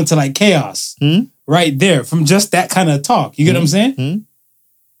world into like chaos. Right there, from just that kind of talk. You get what I'm saying?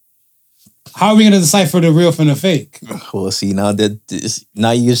 How are we going to decipher the real from the fake? Well, see, now you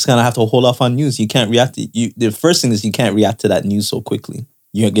just kind of have to hold off on news. You can't react. The first thing is you can't react to that news so quickly.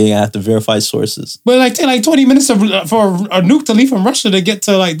 You're going to have to verify sources. But like take like 20 minutes for a nuke to leave from Russia to get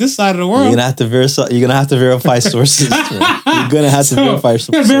to like this side of the world. You're going to have to verify sources. You're going to have to verify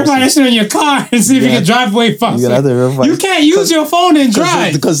sources. You verify that shit in your car and see if you can drive away faster. You're going to have to verify. You can't use your phone and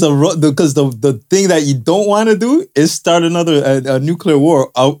drive. Because the thing that you don't want to do is start a nuclear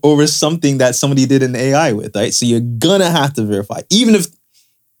war over something that somebody did an AI with, right? So you're going to have to verify. Even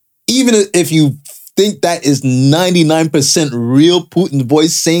if you think that is 99% real Putin's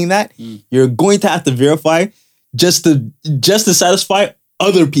voice saying that, you're going to have to verify just to satisfy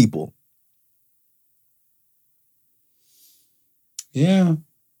other people. Yeah.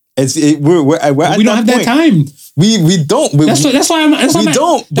 We're at we don't have that time. We don't. That's why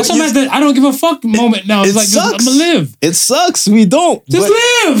I don't give a fuck moment now. It's like, I'm gonna live. It sucks. We don't. Just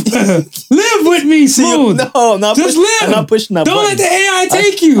live. Live with me, smooth. Just live. I'm not pushing that button. Don't let the AI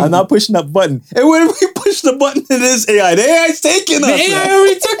take you. I'm not pushing that button. And when we push the button, it is AI. The AI's taking us. The AI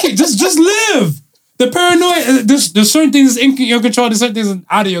already took it. Just live. The paranoia. There's certain things in your control. There's certain things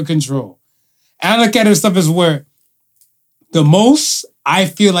out of your control. And I look at it stuff as where the most I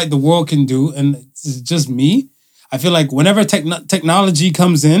feel like the world can do, and it's just me, I feel like whenever technology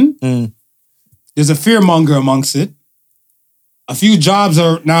comes in, there's a fearmonger amongst it. A few jobs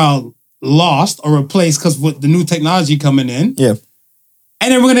are now lost or replaced because with the new technology coming in. Yeah.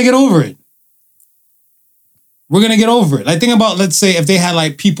 And then we're going to get over it. We're going to get over it. Like, think about, let's say, if they had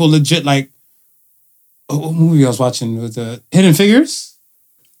like people legit like, what movie I was watching with the Hidden Figures?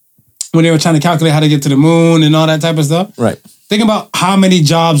 When they were trying to calculate how to get to the moon and all that type of stuff. Right. Think about how many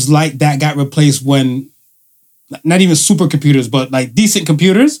jobs like that got replaced when not even supercomputers, but like decent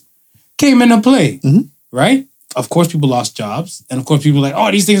computers came into play, right? Of course, people lost jobs. And of course, people are like,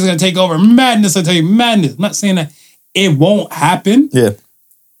 oh, these things are going to take over. Madness, I tell you, madness. I'm not saying that it won't happen. Yeah.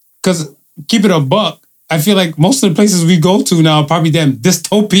 Because keep it a buck, I feel like most of the places we go to now are probably damn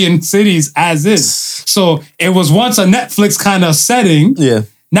dystopian cities as is. So it was once a Netflix kind of setting. Yeah.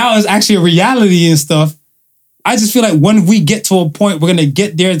 Now it's actually a reality and stuff. I just feel like when we get to a point, we're going to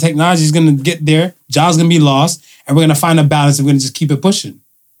get there, technology is going to get there, jobs going to be lost, and we're going to find a balance and we're going to just keep it pushing.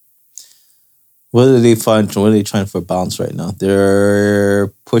 What are they trying for balance right now? They're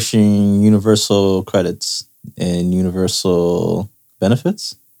pushing universal credits and universal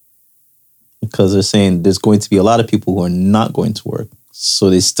benefits because they're saying there's going to be a lot of people who are not going to work.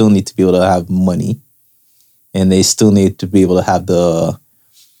 So they still need to be able to have money and they still need to be able to have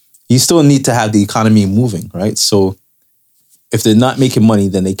you still need to have the economy moving, right? So if they're not making money,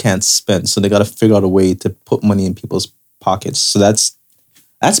 then they can't spend. So they got to figure out a way to put money in people's pockets. So that's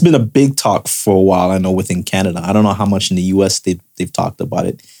been a big talk for a while, I know, within Canada. I don't know how much in the US they've talked about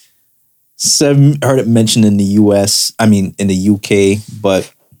it. So I've heard it mentioned in the US, in the UK, but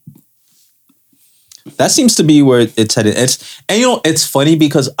that seems to be where it's headed. It's funny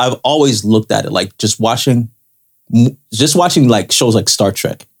because I've always looked at it like just watching like shows like Star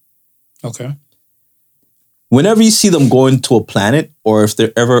Trek. Okay. Whenever you see them going to a planet, or if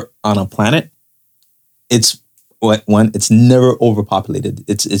they're ever on a planet, it's never overpopulated.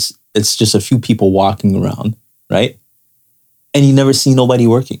 It's just a few people walking around, right? And you never see nobody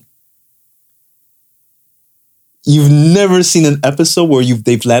working. you've never seen an episode where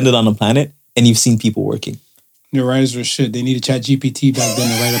they've landed on a planet and you've seen people working. The writers were shit. They needed ChatGPT back then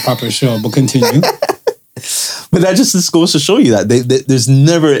to write a proper show. But continue. But that just goes to show you that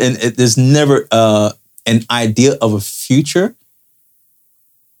there's never an idea of a future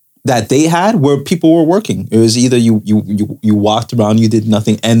that they had where people were working. It was either you walked around, you did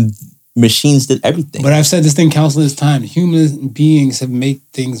nothing, and machines did everything. But I've said this thing countless times. Human beings have made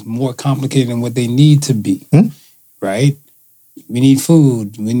things more complicated than what they need to be. Right? We need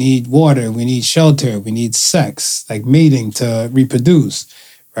food, we need water, we need shelter, we need sex, like mating to reproduce,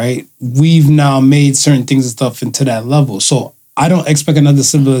 right? We've now made certain things and stuff into that level. So I don't expect another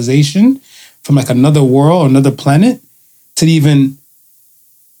civilization from like another world, another planet to even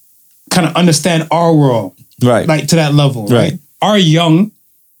kind of understand our world. Right. Like to that level, right? Our the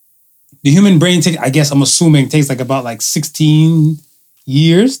human brain takes, I guess I'm assuming, takes like about like 16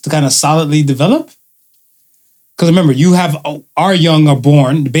 years to kind of solidly develop. Because remember, you have our young are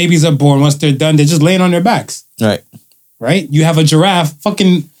born, the babies are born. Once they're done, they're just laying on their backs. Right. Right? You have a giraffe,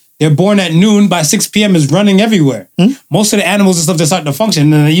 they're born at noon, by 6 p.m. is running everywhere. Most of the animals and stuff, they're starting to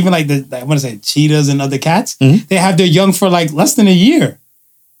function. And even like I want to say cheetahs and other cats, they have their young for like less than a year.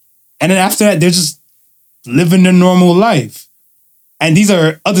 And then after that, they're just living their normal life. And these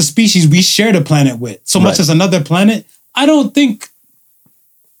are other species we share the planet with. So much as another planet, I don't think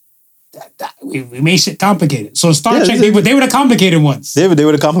we made shit complicated. So Star Trek, they were the complicated ones. They were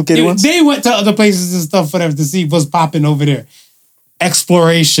the complicated ones? They went to other places and stuff for them to see what's popping over there.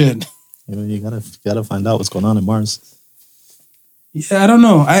 Exploration. You gotta find out what's going on in Mars. Yeah, I don't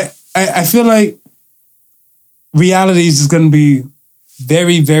know. I feel like reality is going to be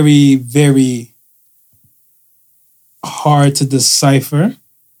very, very, very hard to decipher.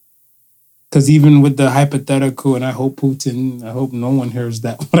 Because even with the hypothetical, and I hope no one hears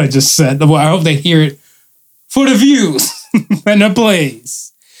that, what I just said. Well, I hope they hear it for the views and the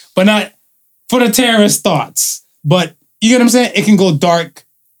plays, but not for the terrorist thoughts. But you get what I'm saying? It can go dark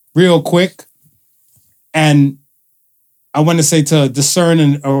real quick. And I want to say to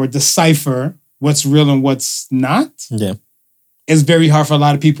discern or decipher what's real and what's not. Yeah. It's very hard for a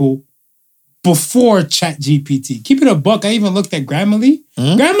lot of people before ChatGPT. Keep it a buck. I even looked at Grammarly.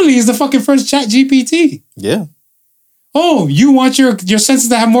 Grammarly is the fucking first ChatGPT. Yeah. Oh, you want your senses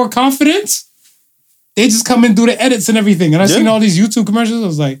to have more confidence? They just come and do the edits and everything. And I've seen all these YouTube commercials. I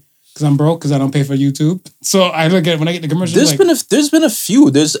was like, because I'm broke, because I don't pay for YouTube. So I look at it when I get the commercials. There's been a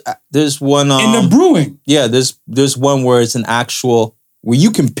few. There's one in the brewing. Yeah, there's one where it's an actual where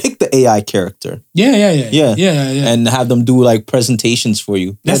you can pick the AI character. Yeah. And have them do like presentations for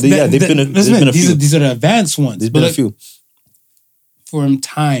you. There's been a few. These are the advanced ones. There's been a few. For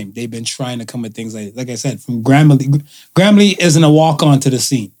time, they've been trying to come with things like I said, from Grammarly. Grammarly isn't a walk onto the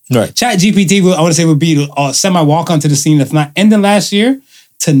scene. Right. ChatGPT, I want to say, would be a semi walk onto the scene, if not ending last year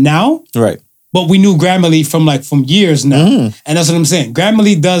to now. Right. But we knew Grammarly from years now. And that's what I'm saying.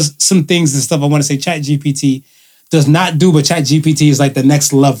 Grammarly does some things and stuff I want to say ChatGPT does not do, but ChatGPT is like the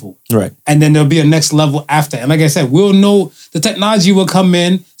next level. Right. And then there'll be a next level after. And like I said, we'll know the technology will come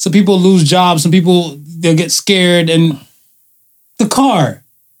in. Some people lose jobs. Some people, they'll get scared. And the car,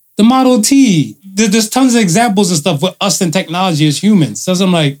 the Model T, there's tons of examples and stuff with us and technology as humans. So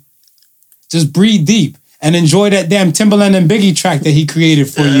I'm like, just breathe deep and enjoy that damn Timbaland and Biggie track that he created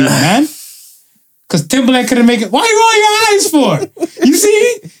for you, man. Because Timbaland couldn't make it. Why you roll your eyes for? You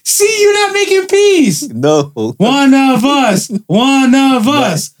see? See, you're not making peace. No. One of us. One of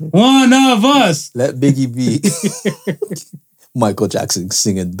us. One of us. Let Biggie be Michael Jackson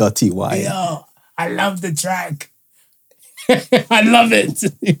singing Dirty Wine. Yo, I love the track. I love it.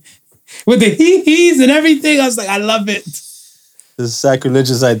 With the hee-hees and everything, I was like, I love it. This is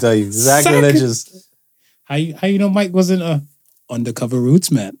sacrilegious, I tell you. Sacrilegious. How you know Mike wasn't a undercover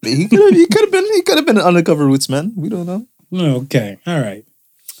roots man? He could have been an undercover roots man. We don't know. Okay. All right.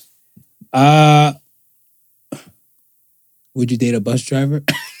 Would you date a bus driver?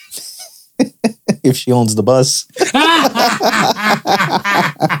 If she owns the bus.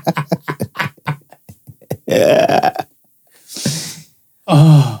 Yeah.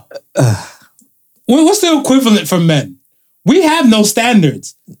 What's the equivalent for men? We have no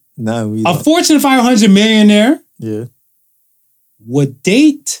standards. No, we don't. A Fortune 500 millionaire would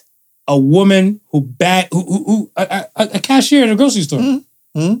date a woman who a cashier at a grocery store.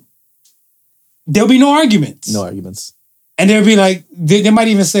 There'll be no arguments. No arguments. And they'll be like, they might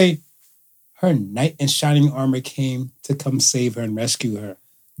even say, her knight in shining armor came to come save her and rescue her.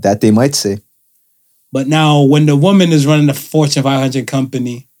 That they might say. But now when the woman is running the Fortune 500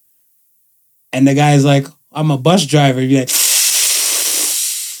 company and the guy's like, I'm a bus driver, you're like,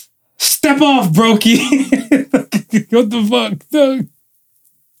 step off, brokey. What the fuck, dog?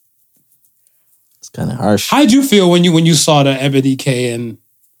 It's kind of harsh. How'd you feel when you saw the Ebony K and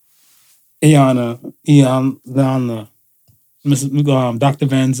Iana, Dr.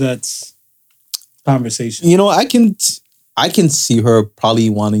 Van Zet's conversation? You know, I can see her probably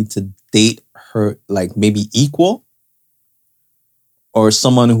wanting to date her, like maybe equal or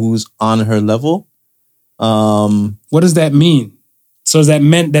someone who's on her level. What does that mean? So does that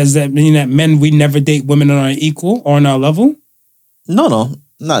mean that men, we never date women on our equal or on our level? No, I'm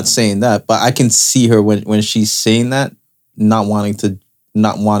not saying that, but I can see her when she's saying that, not wanting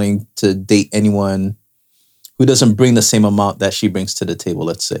to date anyone who doesn't bring the same amount that she brings to the table,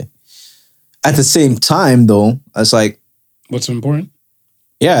 let's say. At the same time, though, it's like... What's important?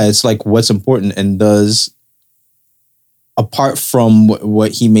 Yeah, it's like what's important, and does, apart from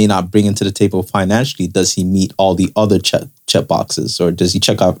what he may not bring into the table financially, does he meet all the other check boxes, or does he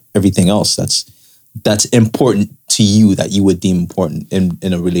check out everything else that's important to you, that you would deem important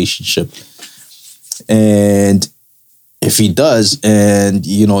in a relationship? And if he does, and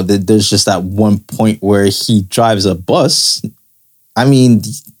you know, there's just that one point where he drives a bus, I mean,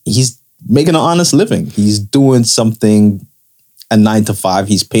 he's making an honest living. He's doing something, a 9 to 5.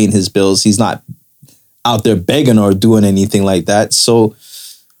 He's paying his bills. He's not out there begging or doing anything like that. So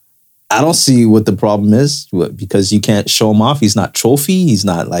I don't see what the problem is, because you can't show him off. He's not trophy. He's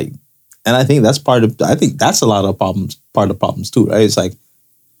not like, and I think that's a lot of problems, part of the problems too, right? It's like,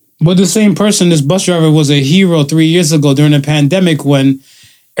 but the same person, this bus driver, was a hero 3 years ago during the pandemic when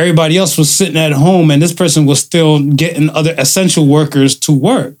everybody else was sitting at home, and this person was still getting other essential workers to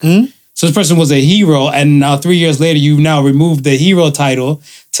work. Mm-hmm. So this person was a hero, and now 3 years later, you've now removed the hero title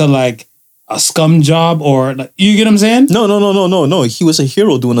to like a scum job, or like, you get what I'm saying? No. He was a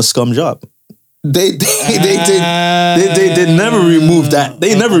hero doing a scum job. They never removed that.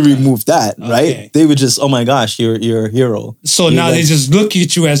 They never removed that, right? Okay. They would just, oh my gosh, you're a hero. So now they just look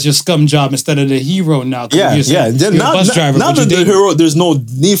at you as your scum job instead of the hero now. Yeah. You're a bus driver. Now that the hero, there's no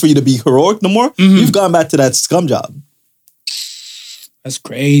need for you to be heroic no more. Mm-hmm. You've gone back to that scum job. That's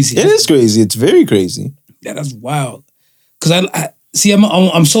crazy. It is crazy. It's very crazy. Yeah, that's wild. Because I see,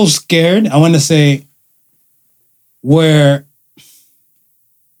 I'm so scared. I want to say where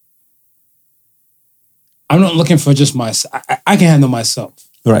I'm not looking for just myself. I can handle myself.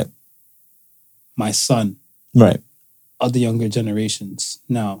 Right. My son. Right. Other younger generations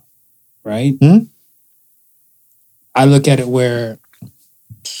now. Right? Mm-hmm. I look at it where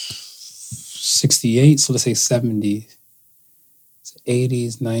 68, so let's say 70s,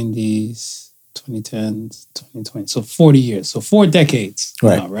 80s, 90s, 2010s, 2020. So 40 years. So 4 decades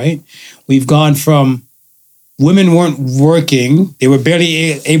now, right? We've gone from women weren't working, they were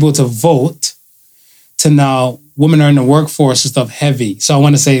barely able to vote, to now women are in the workforce and stuff heavy. So I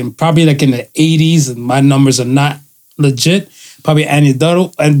want to say probably like in the 80s, and my numbers are not legit, probably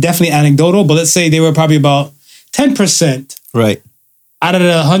anecdotal, and definitely anecdotal, but let's say they were probably about 10% right out of the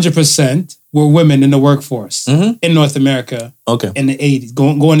 100% were women in the workforce in North America in the 80s,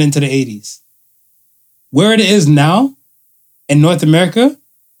 going into the 80s. Where it is now in North America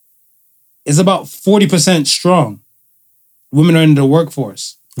is about 40% strong. Women are in the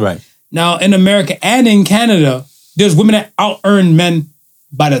workforce. Right. Now, in America and in Canada, there's women that out-earn men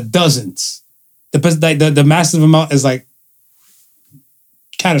by the dozens. The massive amount is like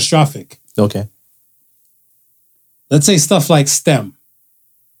catastrophic. Okay. Let's say stuff like STEM.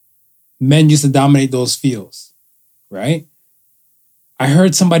 Men used to dominate those fields, right? I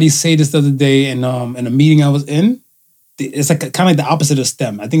heard somebody say this the other day in a meeting I was in. It's like kind of like the opposite of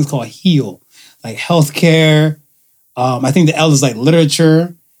STEM. I think it's called HEAL, like healthcare. I think the L is like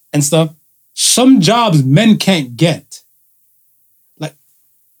literature and stuff. Some jobs men can't get. Like,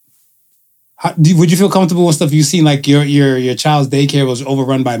 would you feel comfortable with stuff you've seen, like your child's daycare was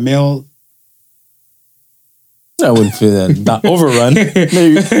overrun by male? I wouldn't feel that. Not overrun.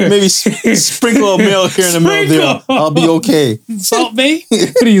 Maybe sprinkle a male here in the middle there. I'll be okay. Salt Bay?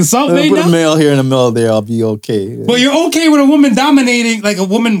 What are you, Salt Bay Put now? a male here in the middle there. I'll be okay. But you're okay with a woman dominating, like a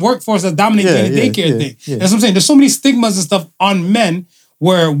woman workforce that's dominating the daycare thing. Yeah. That's what I'm saying. There's so many stigmas and stuff on men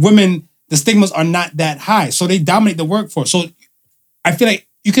where women, the stigmas are not that high. So they dominate the workforce. So I feel like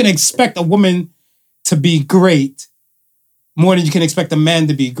you can expect a woman to be great more than you can expect a man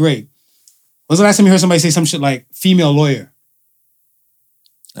to be great. When's the last time you heard somebody say some shit like female lawyer?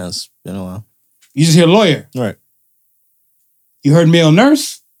 That's been a while. You just hear lawyer. Right. You heard male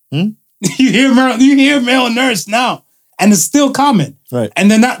nurse? You hear male nurse now. And it's still common. Right.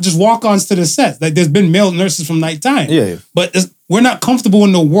 And they're not just walk-ons to the sets. Like there's been male nurses from nighttime. Yeah. But we're not comfortable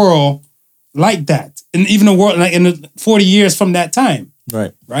in the world like that. And even the world, like in the 40 years from that time.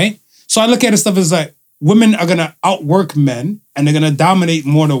 Right. Right? So I look at it stuff as like, women are going to outwork men and they're going to dominate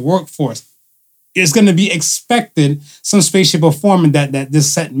more the workforce. It's going to be expected some space, shape, or form that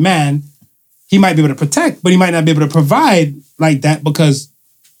this set man, he might be able to protect, but he might not be able to provide like that because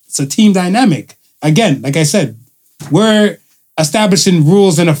it's a team dynamic. Again, like I said, we're establishing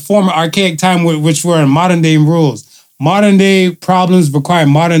rules in a former archaic time which were in modern day rules. Modern day problems require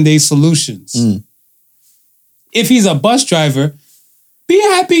modern day solutions. If he's a bus driver, be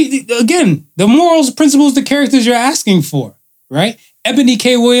happy. Again, the morals, principles, the characters you're asking for, right? Ebony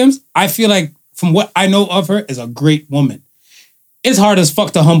K. Williams, I feel like from what I know of her, is a great woman. It's hard as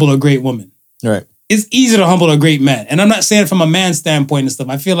fuck to humble a great woman. Right. It's easy to humble a great man. And I'm not saying it from a man's standpoint and stuff.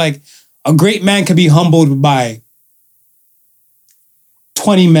 I feel like a great man can be humbled by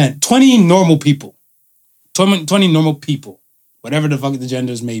 20 men, 20 normal people. 20 normal people. Whatever the fuck the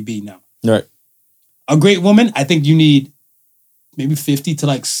genders may be now. Right. A great woman, I think you need maybe 50 to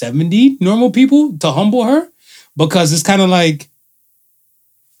like 70 normal people to humble her. Because it's kind of like,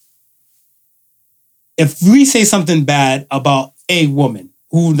 if we say something bad about a woman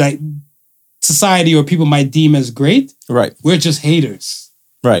who like society or people might deem as great, right, we're just haters.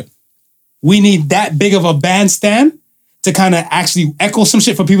 Right. We need that big of a bandstand to kind of actually echo some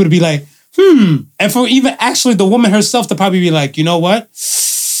shit for people to be like, and for even actually the woman herself to probably be like, you know what?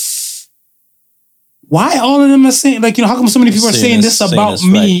 Why all of them are saying, like, you know, how come so many people are saying this about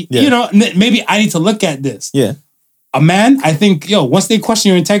me? Right. Yeah. You know, maybe I need to look at this. Yeah. A man, I think, once they question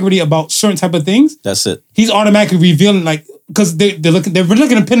your integrity about certain type of things, that's it. He's automatically revealing, like, because they're looking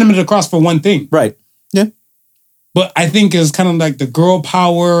to pin him in the cross for one thing. Right. Yeah. But I think it's kind of like the girl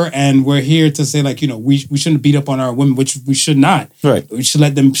power, and we're here to say, like, you know, we shouldn't beat up on our women, which we should not. Right. We should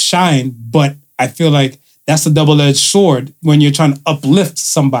let them shine. But I feel like that's a double-edged sword when you're trying to uplift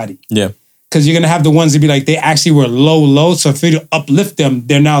somebody. Yeah. Because you're going to have the ones that be like, they actually were low. So if you uplift them,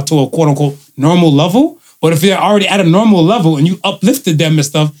 they're now to a quote-unquote normal level. But if they're already at a normal level and you uplifted them and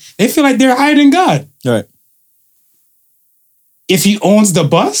stuff, they feel like they're higher than God. Right. If he owns the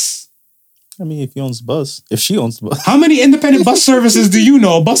bus? I mean, if he owns the bus. If she owns the bus. How many independent bus services do you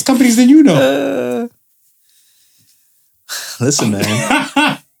know? Bus companies do you know? Listen, man.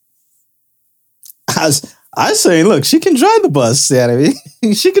 I say, look, she can drive the bus. You know what I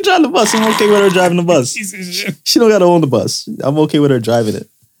mean? She can drive the bus. I'm okay with her driving the bus. She don't got to own the bus. I'm okay with her driving it.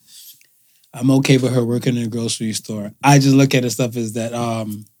 I'm okay with her working in a grocery store. I just look at the stuff as that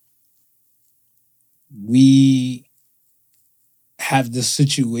we have this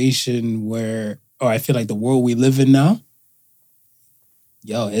situation where, I feel like the world we live in now,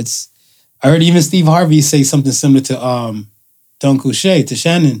 I heard even Steve Harvey say something similar to Don Couché, to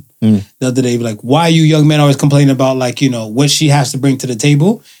Shannon the other day. Like, why you young men always complaining about, like, you know, what she has to bring to the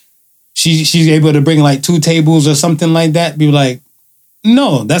table? She's able to bring like 2 tables or something like that. Be like,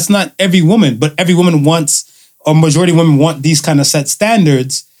 no, that's not every woman, but every woman wants, or majority of women want these kind of set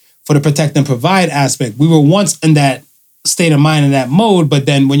standards for the protect and provide aspect. We were once in that state of mind, in that mode, but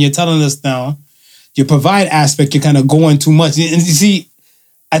then when you're telling us now, your provide aspect, you're kind of going too much. And you see,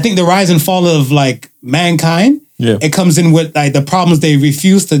 I think the rise and fall of like mankind, it comes in with like the problems they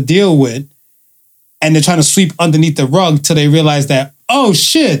refuse to deal with, and they're trying to sweep underneath the rug till they realize that, oh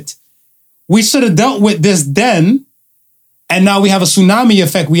shit, we should have dealt with this then. And now we have a tsunami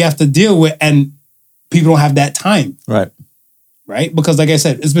effect we have to deal with, and people don't have that time. Right. Right? Because like I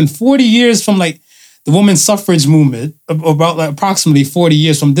said, it's been 40 years from like the women's suffrage movement, about like approximately 40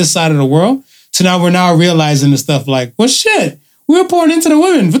 years from this side of the world, to now we're now realizing the stuff like, well, shit, we were pouring into the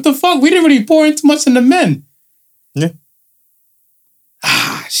women. What the fuck? We didn't really pour into much in the men. Yeah.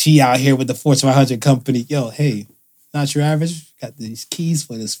 She out here with the Fortune 500 company. Yo, hey, not your average. Got these keys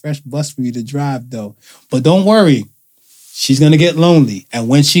for this fresh bus for you to drive, though. But don't worry. She's going to get lonely. And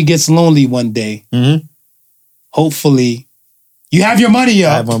when she gets lonely one day, hopefully, you have your money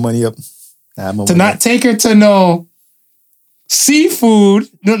up. I have my money up. To not take her to no seafood.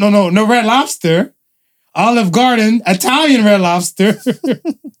 No Red Lobster. Olive Garden. Italian Red Lobster.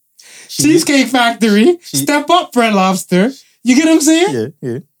 Cheesecake Factory. Step Up Red Lobster. You get what I'm saying?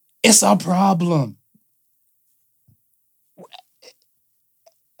 Yeah. It's a problem.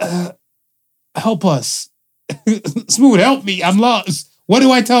 Help us. Smooth, help me. I'm lost. What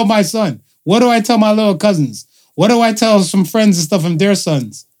do I tell my son? What do I tell my little cousins? What do I tell some friends and stuff from their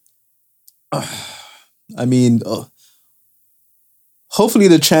sons? I mean, hopefully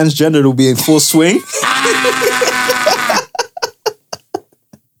the transgender will be in full swing.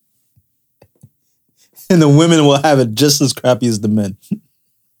 And the women will have it just as crappy as the men.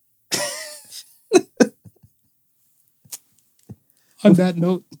 On that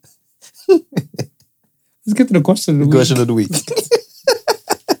note, let's get to the question of the week. Question of the week.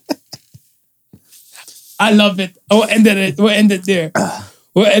 I love it. We'll end it there.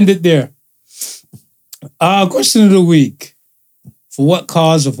 We'll end it there. Question of the week. For what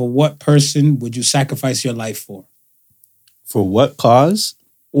cause or for what person would you sacrifice your life for? For what cause?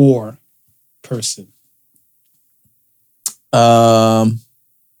 Or person? Would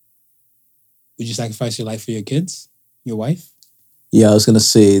you sacrifice your life for your kids? Your wife? Yeah, I was going to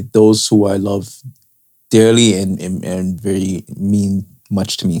say those who I love dearly and very mean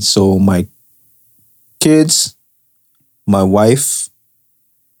much to me. So my kids, my wife,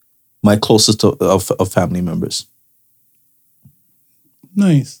 my closest of family members.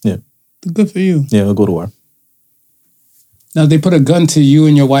 Nice. Yeah. Good for you. Yeah, I'll go to war. Now, they put a gun to you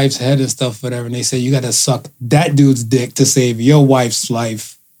and your wife's head and stuff, whatever, and they say you got to suck that dude's dick to save your wife's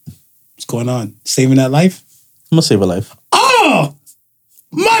life. What's going on? Saving that life? I'm going to save a life. Oh!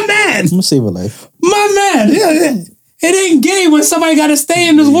 My man! I'm going to save a life. My man! Yeah. It ain't gay when somebody got to stay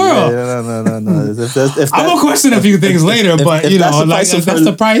in this world. No. I'm going to question a few things later, but you know, like, if that's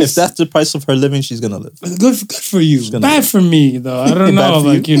the price. If that's the price of her living, she's going to live. Good for you. Bad for me, though. I don't know,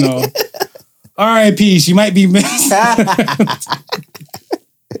 like, you know. R.I.P. She might be missed.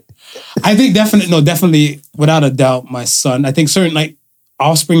 I think definitely, without a doubt, my son. I think certain like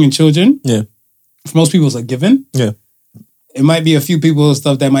offspring and children. Yeah. For most people, it's a given. Yeah. It might be a few people and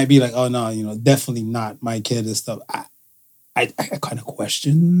stuff that might be like, oh no, you know, definitely not my kid and stuff. I kind of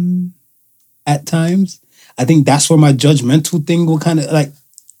question at times. I think that's where my judgmental thing will kind of like.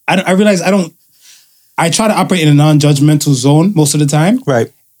 I realize I try to operate in a non-judgmental zone most of the time.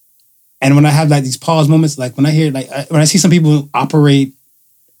 Right. And when I have like these pause moments, like when I hear when I see some people operate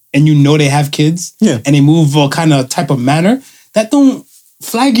and you know they have kids and they move a kind of type of manner, that don't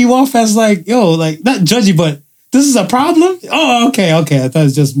flag you off as like, yo, like not judgy, but this is a problem? Oh, okay. I thought it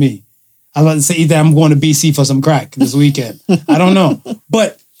was just me. I was about to say either I'm going to BC for some crack this weekend. I don't know.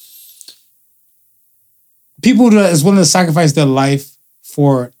 But people that is willing to sacrifice their life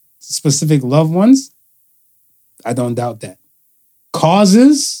for specific loved ones, I don't doubt that.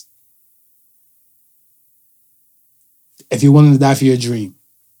 Causes, if you're willing to die for your dream.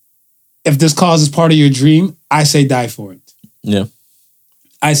 If this cause is part of your dream, I say die for it. Yeah.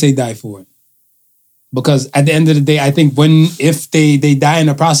 I say die for it. Because at the end of the day, I think if they die in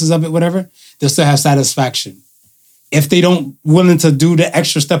the process of it, whatever, they'll still have satisfaction. If they don't willing to do the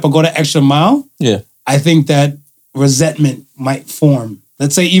extra step or go the extra mile, I think that resentment might form.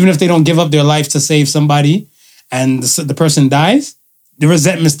 Let's say even if they don't give up their life to save somebody and the person dies, the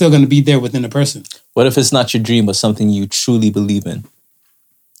resentment's still going to be there within the person. What if it's not your dream, but something you truly believe in?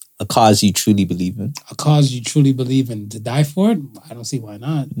 A cause you truly believe in? A cause you truly believe in. To die for it? I don't see why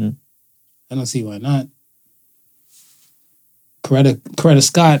not. Mm. I don't see why not. Coretta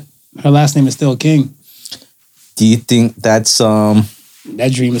Scott, her last name is still King. Do you think that's...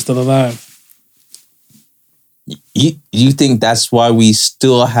 That dream is still alive. You think that's why we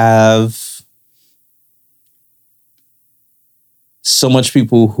still have so much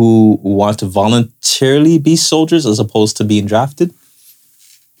people who want to voluntarily be soldiers as opposed to being drafted?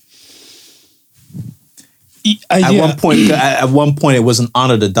 At one point, it was an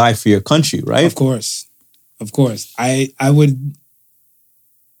honor to die for your country, right? Of course. I would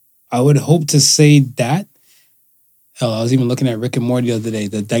hope to say that. Hell, I was even looking at Rick and Morty the other day,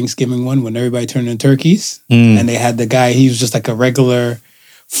 the Thanksgiving one, when everybody turned into turkeys. And they had the guy, he was just like a regular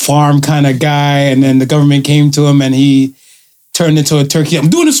farm kind of guy. And then the government came to him and he turned into a turkey. I'm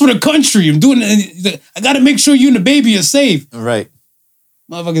doing this for the country. I got to make sure you and the baby are safe. Right.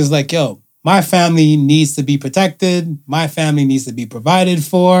 Motherfucker's like, yo, my family needs to be protected. My family needs to be provided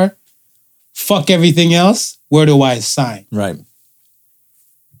for. Fuck everything else. Where do I sign? Right.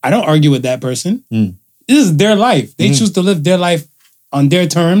 I don't argue with that person. This is their life. They choose to live their life on their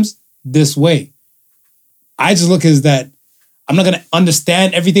terms this way. I just look as that I'm not going to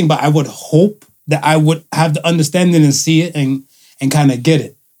understand everything, but I would hope that I would have the understanding and see it and kind of get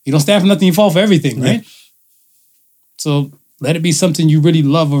it. You don't stand for nothing, you fall for everything, right? So let it be something you really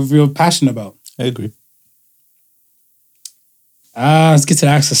love or real passionate about. I agree. Let's get to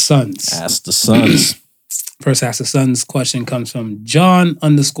the Ask the Sons. Ask the Sons. First Ask the Sons question comes from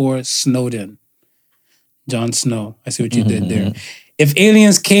John_Snowden. Jon Snow. I see what you did there. If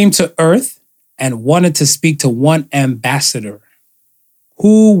aliens came to Earth and wanted to speak to one ambassador,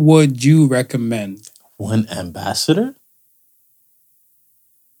 who would you recommend? One ambassador?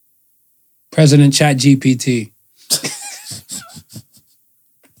 President ChatGPT.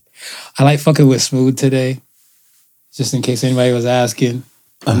 I like fucking with Smooth today. Just in case anybody was asking.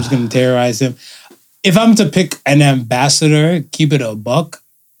 I'm just going to terrorize him. If I'm to pick an ambassador, keep it a buck,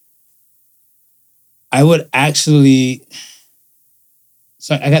 I would actually...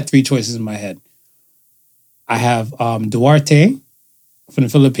 So I got three choices in my head. I have Duarte from the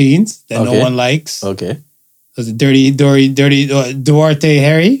Philippines that no one likes. Okay. There's a dirty Duarte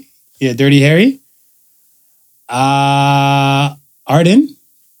Harry. Yeah, Dirty Harry. Arden,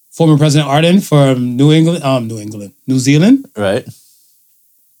 former President Arden from New Zealand. Right.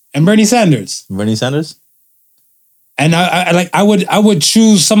 And Bernie Sanders. Bernie Sanders? And I would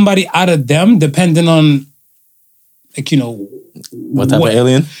choose somebody out of them depending on, like, you know, what type of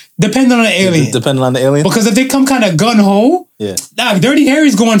alien? Depending on the alien. Depending on the alien? Because if they come kind of gun-ho, Dirty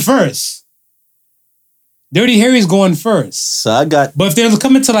Harry's going first. Dirty Harry's going first. So I got... But if they're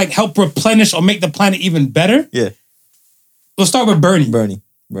coming to, like, help replenish or make the planet even better, we'll start with Bernie. Bernie.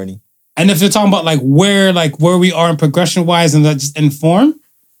 And if they're talking about, like, where we are in progression-wise and just in form,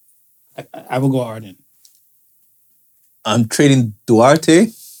 I will go Arden. I'm trading Duarte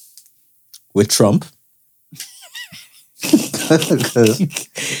with Trump. Because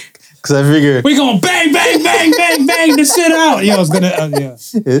I figure... We gonna bang this shit out. Yo, it's gonna...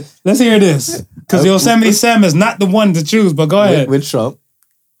 Let's hear this. Because Yosemite Sam is not the one to choose, but go ahead. With Trump.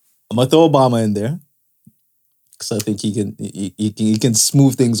 I'm going to throw Obama in there. Because I think he can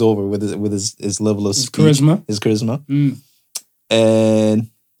smooth things over with his level of speech. His charisma. And...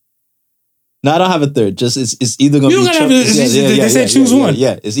 No, I don't have a third. Just it's either gonna be Trump. They said choose one.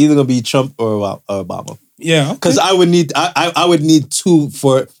 Yeah, it's either gonna be Trump or Obama. Yeah, because I would need two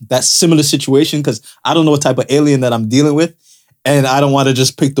for that similar situation. Because I don't know what type of alien that I'm dealing with, and I don't want to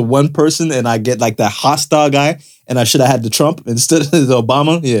just pick the one person and I get like that hostile guy, and I should have had the Trump instead of the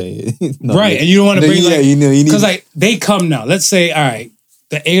Obama. No, right, and you don't want to bring you need because like they come now. Let's say all right,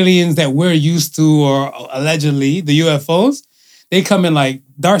 the aliens that we're used to or allegedly the UFOs. They come in like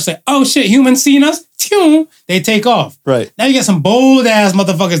Dark say, oh shit, humans seen us? They take off. Right. Now you get some bold ass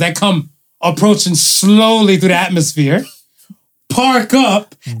motherfuckers that come approaching slowly through the atmosphere, park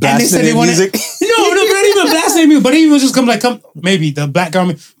up, and they say they want to. No, but not even blasting music, but even just come maybe the black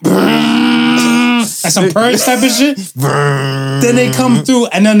garment, like some purge type of shit. Then they come through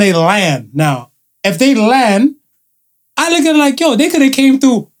and then they land. Now, if they land, I look at it like, yo, they could have came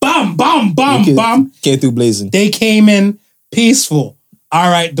through, bomb. Came through blazing. They came in peaceful.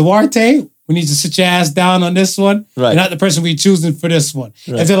 All right, Duarte, we need to sit your ass down on this one. Right. You're not the person we choosing for this one.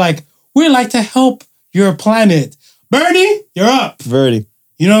 Right. If they're like, we'd like to help your planet. Bernie, you're up. Bernie.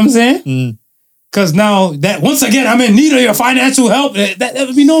 You know what I'm saying? Because now that once again, I'm in need of your financial help. That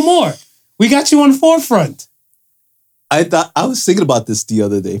would be no more. We got you on the forefront. I was thinking about this the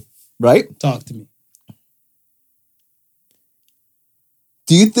other day, right? Talk to me.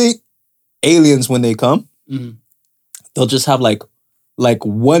 Do you think aliens, when they come, they'll just have like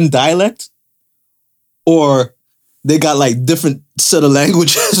one dialect, or they got like different set of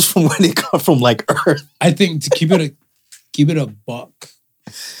languages from when they come from like Earth? I think to keep it a buck,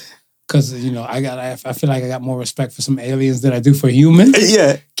 because you know I feel like I got more respect for some aliens than I do for humans.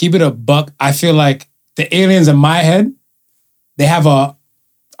 Yeah, keep it a buck. I feel like the aliens in my head, they have a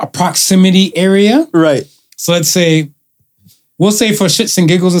proximity area, right? So let's say we'll say for shits and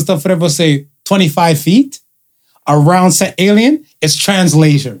giggles and stuff, whatever. We'll say 25 feet. Around set alien, it's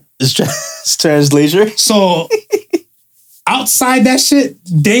Translasia. It's Translasia. So outside that shit,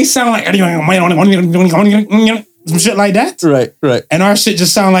 they sound like some shit like that. Right. And our shit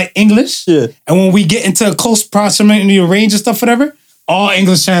just sound like English. Yeah. And when we get into close proximity range and stuff, whatever, all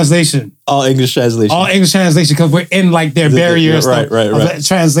English translation. All English translation because we're in like their barrier and stuff. Right.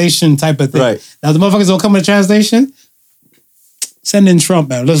 Translation type of thing. Right. Now the motherfuckers don't come with translation. Send in Trump,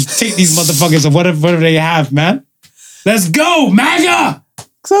 man. Let's take these motherfuckers of whatever they have, man. Let's go, MAGA!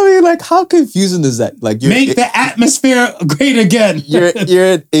 So I mean, like, how confusing is that? Like, make the atmosphere great again.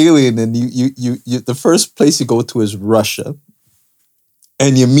 You're an alien, and you the first place you go to is Russia,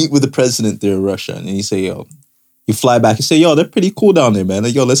 and you meet with the president there in Russia, and you say, yo, you fly back. You say, yo, they're pretty cool down there, man.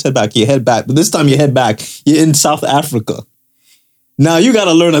 Like, yo, let's head back. You head back, but this time you head back. You're in South Africa. Now you got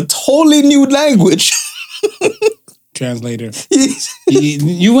to learn a totally new language. Translator.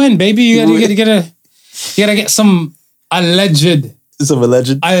 You win, baby. You gotta get some alleged. Some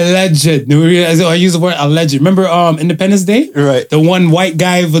alleged. I use the word alleged. Remember Independence Day? Right. The one white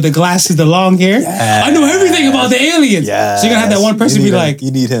guy with the glasses, the long hair. Yes. I know everything about the aliens. Yes. So you're gonna have that one person be like,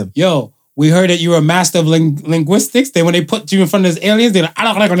 you need him. Yo, we heard that you were a master of linguistics. Then when they put you in front of those aliens, they're like,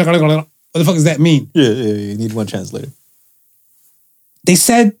 what the fuck does that mean? Yeah. You need one translator. They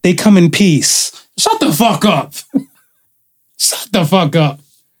said they come in peace. Shut the fuck up. Shut the fuck up.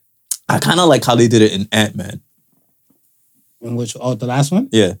 I kind of like how they did it in Ant-Man. In which? Oh, the last one?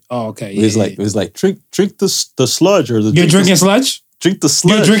 Yeah. Oh, okay. It was like drink the sludge or the. You're drinking sludge? Drink the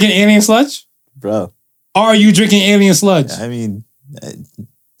sludge. You're drinking alien sludge? Bro. Are you drinking alien sludge? I mean,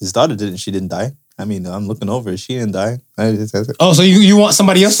 his daughter didn't. She didn't die. I mean, I'm looking over. She didn't die. Oh, so you want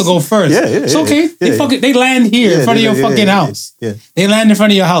somebody else to go first? Yeah. It's okay. They land here in front of your fucking house. Yeah. They land in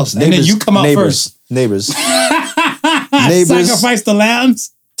front of your house, and then you come out first. Neighbors. Sacrifice the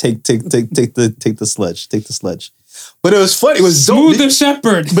lambs. Take the sledge. Take the sledge. But it was funny. It was dope. Smooth the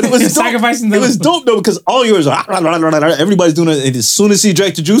shepherd. But it was dope. Sacrificing the It was dope though because all yours are everybody's doing it. And as soon as he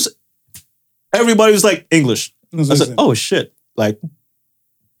drank the juice, everybody was like English. I was like, oh shit. Like,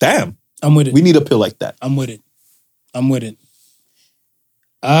 damn. I'm with it. We need a pill like that. I'm with it.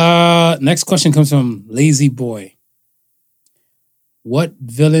 Next question comes from Lazy Boy. What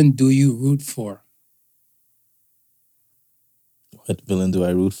villain do you root for? What villain do I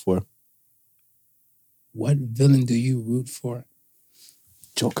root for? What villain do you root for?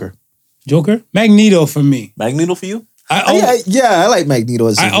 Joker. Magneto for me. Magneto for you? I like Magneto.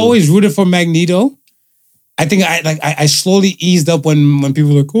 As I always rooted for Magneto. I think I slowly eased up when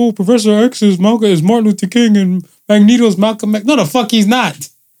people were like, oh, Professor X is Martin Luther King and Magneto's Malcolm X. No, the fuck he's not.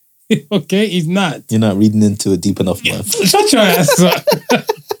 Okay, he's not. You're not reading into it deep enough, man. Shut your ass up.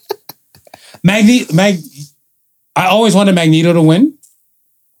 I always wanted Magneto to win.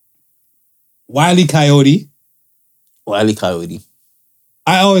 Wile E. Coyote.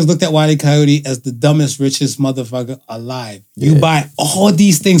 I always looked at Wile E. Coyote as the dumbest, richest motherfucker alive. Yeah. You buy all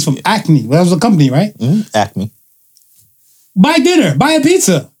these things from Acme. Well, that was a company, right? Acme. Buy dinner. Buy a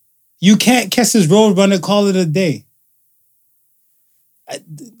pizza. You can't catch this road runner, call it a day.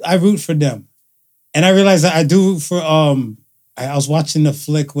 I root for them. And I realized that I do for, I was watching a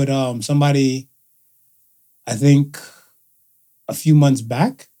flick with somebody, I think, a few months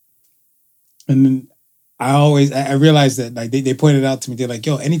back. And then I realized that like they pointed out to me, they're like,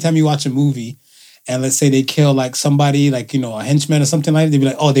 yo, anytime you watch a movie and let's say they kill like somebody, like, you know, a henchman or something like that, they'd be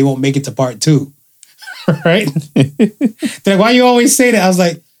like, oh, they won't make it to part 2. Right? They're like, why you always say that? I was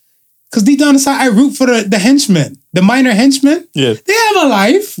like, because deep down inside, I root for the henchmen, the minor henchmen. Yeah. They have a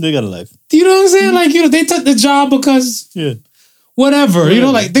life. They got a life. Do you know what I'm saying? Like, you know, they took the job because whatever. You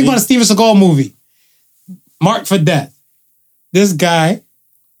know, like think about a Steven Seagal movie. Marked for Death. This guy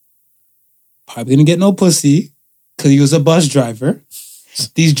probably didn't get no pussy because he was a bus driver.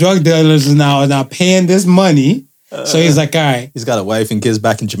 These drug dealers are now paying this money. So he's like, all right. He's got a wife and kids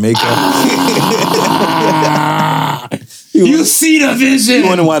back in Jamaica. You see the vision. You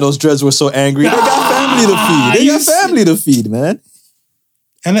wonder why those dreads were so angry. They got family to feed, man.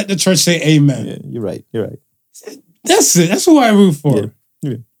 And let the church say amen. Yeah, you're right. That's it. That's who I root for.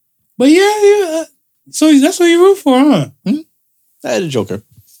 Yeah. But yeah. So that's what you root for, huh? That's a Joker.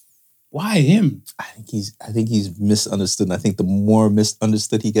 Why him? I think he's misunderstood. And I think the more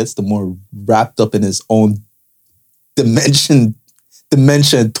misunderstood he gets, the more wrapped up in his own dementia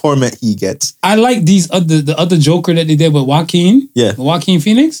and torment he gets. I like the other Joker that they did with Joaquin. Yeah. Joaquin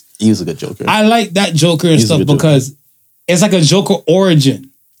Phoenix. He was a good Joker. I like that Joker and stuff because it's like a Joker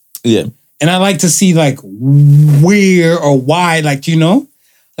origin. Yeah. And I like to see like where or why, like, you know,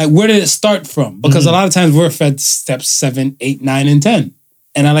 like where did it start from? Because a lot of times we're fed steps 7, 8, 9, and 10.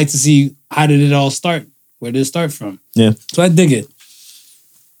 And I like to see how did it all start? Where did it start from? Yeah. So I dig it.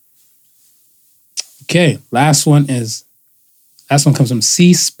 Okay, last one comes from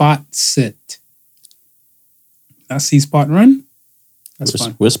C Spot Sit. Not C Spot Run. That's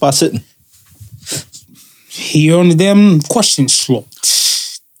fine. Where's Spot sitting? Here on the damn question slot.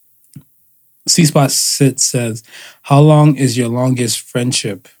 C Spot Sit says, how long is your longest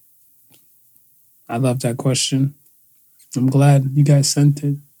friendship? I love that question. I'm glad you guys sent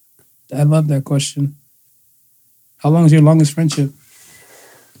it. I love that question. How long is your longest friendship?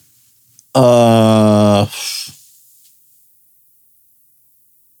 40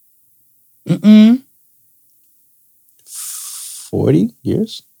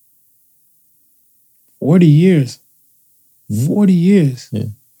 years. 40 years. 40 years. Yeah.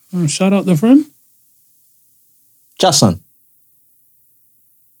 Shout out the friend. Jason.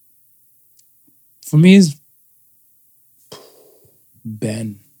 For me, it's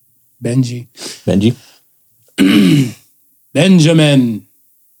Benji. Benjamin.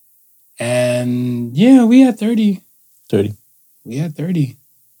 And yeah, we had 30. We had 30.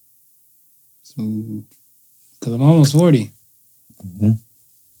 Because I'm almost 40.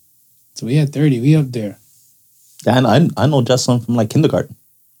 So we had 30. We up there. And I know Justin from like kindergarten.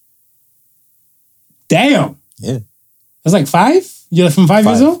 Damn. Yeah. That's like 5? You're from 5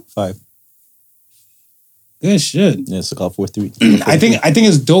 years old? 5. Good shit. Yeah, it's called 4-3. I think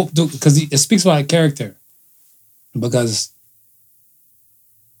it's dope because it speaks about character. Because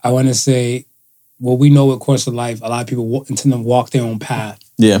I want to say, well, we know with course of life, a lot of people intend to walk their own path.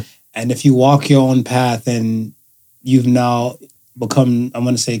 Yeah. And if you walk your own path and you've now become, I'm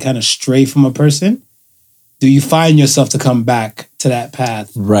going to say, kind of stray from a person, do you find yourself to come back to that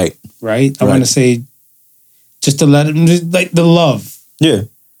path? Right. Right? I want to say, just to let them, just like the love. Yeah.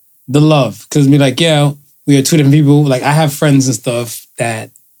 The love. Because be like, yeah, we are two different people. Like, I have friends and stuff that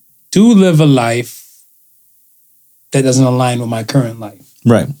do live a life that doesn't align with my current life.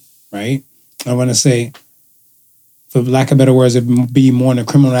 Right. Right? I want to say, for lack of better words, it would be more in the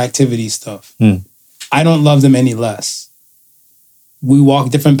criminal activity stuff. I don't love them any less. We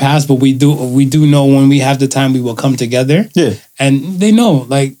walk different paths, but we do know when we have the time, we will come together. Yeah. And they know,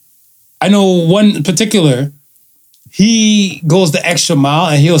 like, I know one particular, he goes the extra mile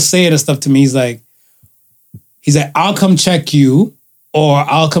and he'll say it and stuff to me. He's like, I'll come check you or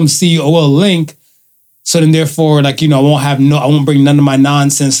I'll come see you or we'll link. So then therefore, like, you know, I won't bring none of my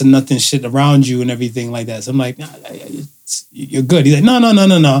nonsense and nothing shit around you and everything like that. So I'm like, nah, you're good. He's like,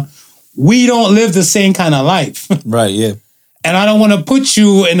 no. We don't live the same kind of life. Right, yeah. And I don't want to put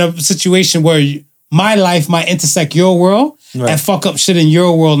you in a situation where my life might intersect your world and fuck up shit in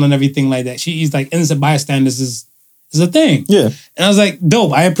your world and everything like that. He's like, innocent bystanders is a thing. Yeah. And I was like,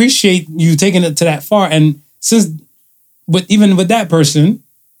 dope. I appreciate you taking it to that far. And even with that person,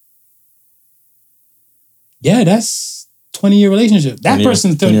 yeah, that's 20-year relationship. That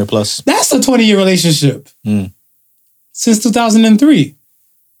person's 20 year plus. That's a 20-year relationship. Since 2003.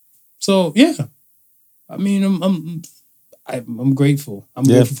 So yeah. I mean, I'm grateful. I'm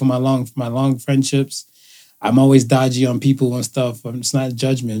grateful for my long friendships. I'm always dodgy on people and stuff. It's not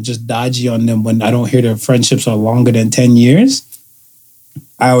judgment, just dodgy on them when I don't hear their friendships are longer than 10 years.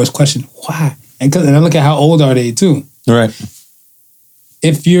 I always question why. And I look at how old are they too. Right.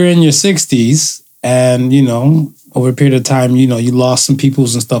 If you're in your 60s and, you know, over a period of time, you know, you lost some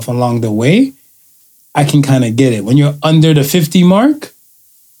peoples and stuff along the way, I can kind of get it. When you're under the 50 mark,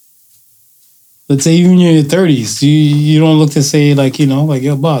 let's say even in your 30s, you don't look to say like, you know, like,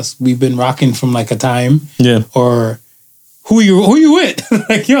 yo, boss, we've been rocking from like a time. Yeah. Or who you with?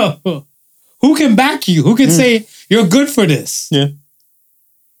 Like, yo, who can back you? Who can say you're good for this? Yeah.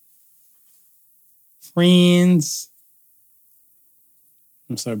 Friends.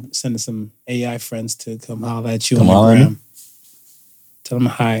 I'm sorry, sending some AI friends to come holler at you on the gram. Tell them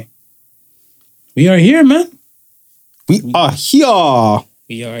hi. We are here, man. We are here.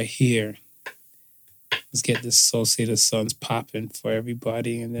 We are here. Let's get this Associated Sons popping for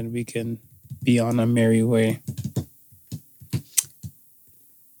everybody, and then we can be on our merry way.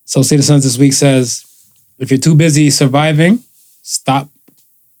 Associated Sons this week says, if you're too busy surviving, stop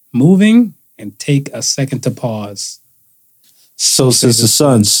moving and take a second to pause. Associated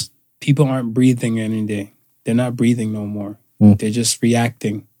Sons. People aren't breathing any day. They're not breathing no more. They're just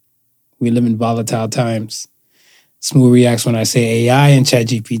reacting. We live in volatile times. Smooth reacts when I say AI and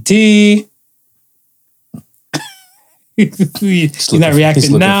ChatGPT. He's not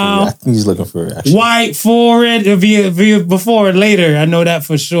reacting now. He's looking for a reaction. White for it. It'll be before or later. I know that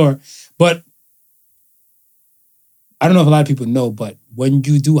for sure. But I don't know if a lot of people know, but when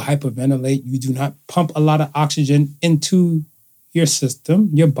you do hyperventilate, you do not pump a lot of oxygen into your system,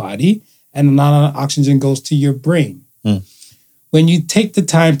 your body, and a lot of oxygen goes to your brain. When you take the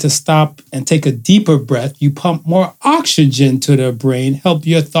time to stop and take a deeper breath, you pump more oxygen to the brain, help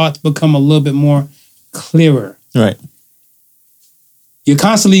your thoughts become a little bit more clearer. Right. You're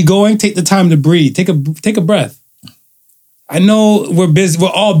constantly going, take the time to breathe. Take a breath. I know we're busy. We're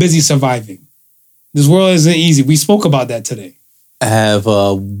all busy surviving. This world isn't easy. We spoke about that today. I have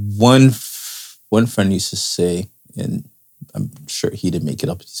one friend used to say, and I'm sure he didn't make it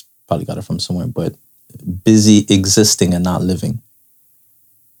up. He's probably got it from somewhere, but busy existing and not living.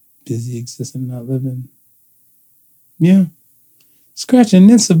 Busy existing and not living. Yeah.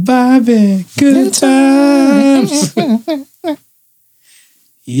 Scratching and surviving. Good times.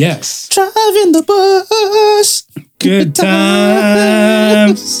 Yes. Driving the bus. Good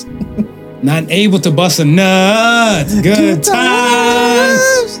times. Not able to bust a nut. Good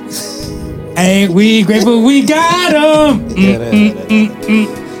times. Ain't we grateful we got them?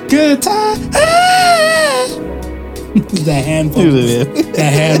 Good times. That hand pose.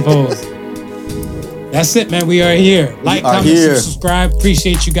 That hand pose. That's it, man. We are here. Like, comment, subscribe.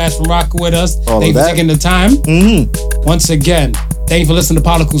 Appreciate you guys for rocking with us. Thank you for taking the time. Once again, thank you for listening to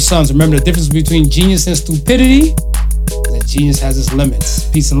Particle Sons. Remember the difference between genius and stupidity? That genius has its limits.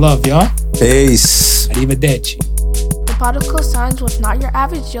 Peace and love, y'all. Peace. Arrivederci. The Particle Sons was not your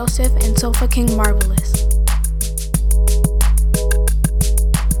average Joseph and Sofa King Marvelous.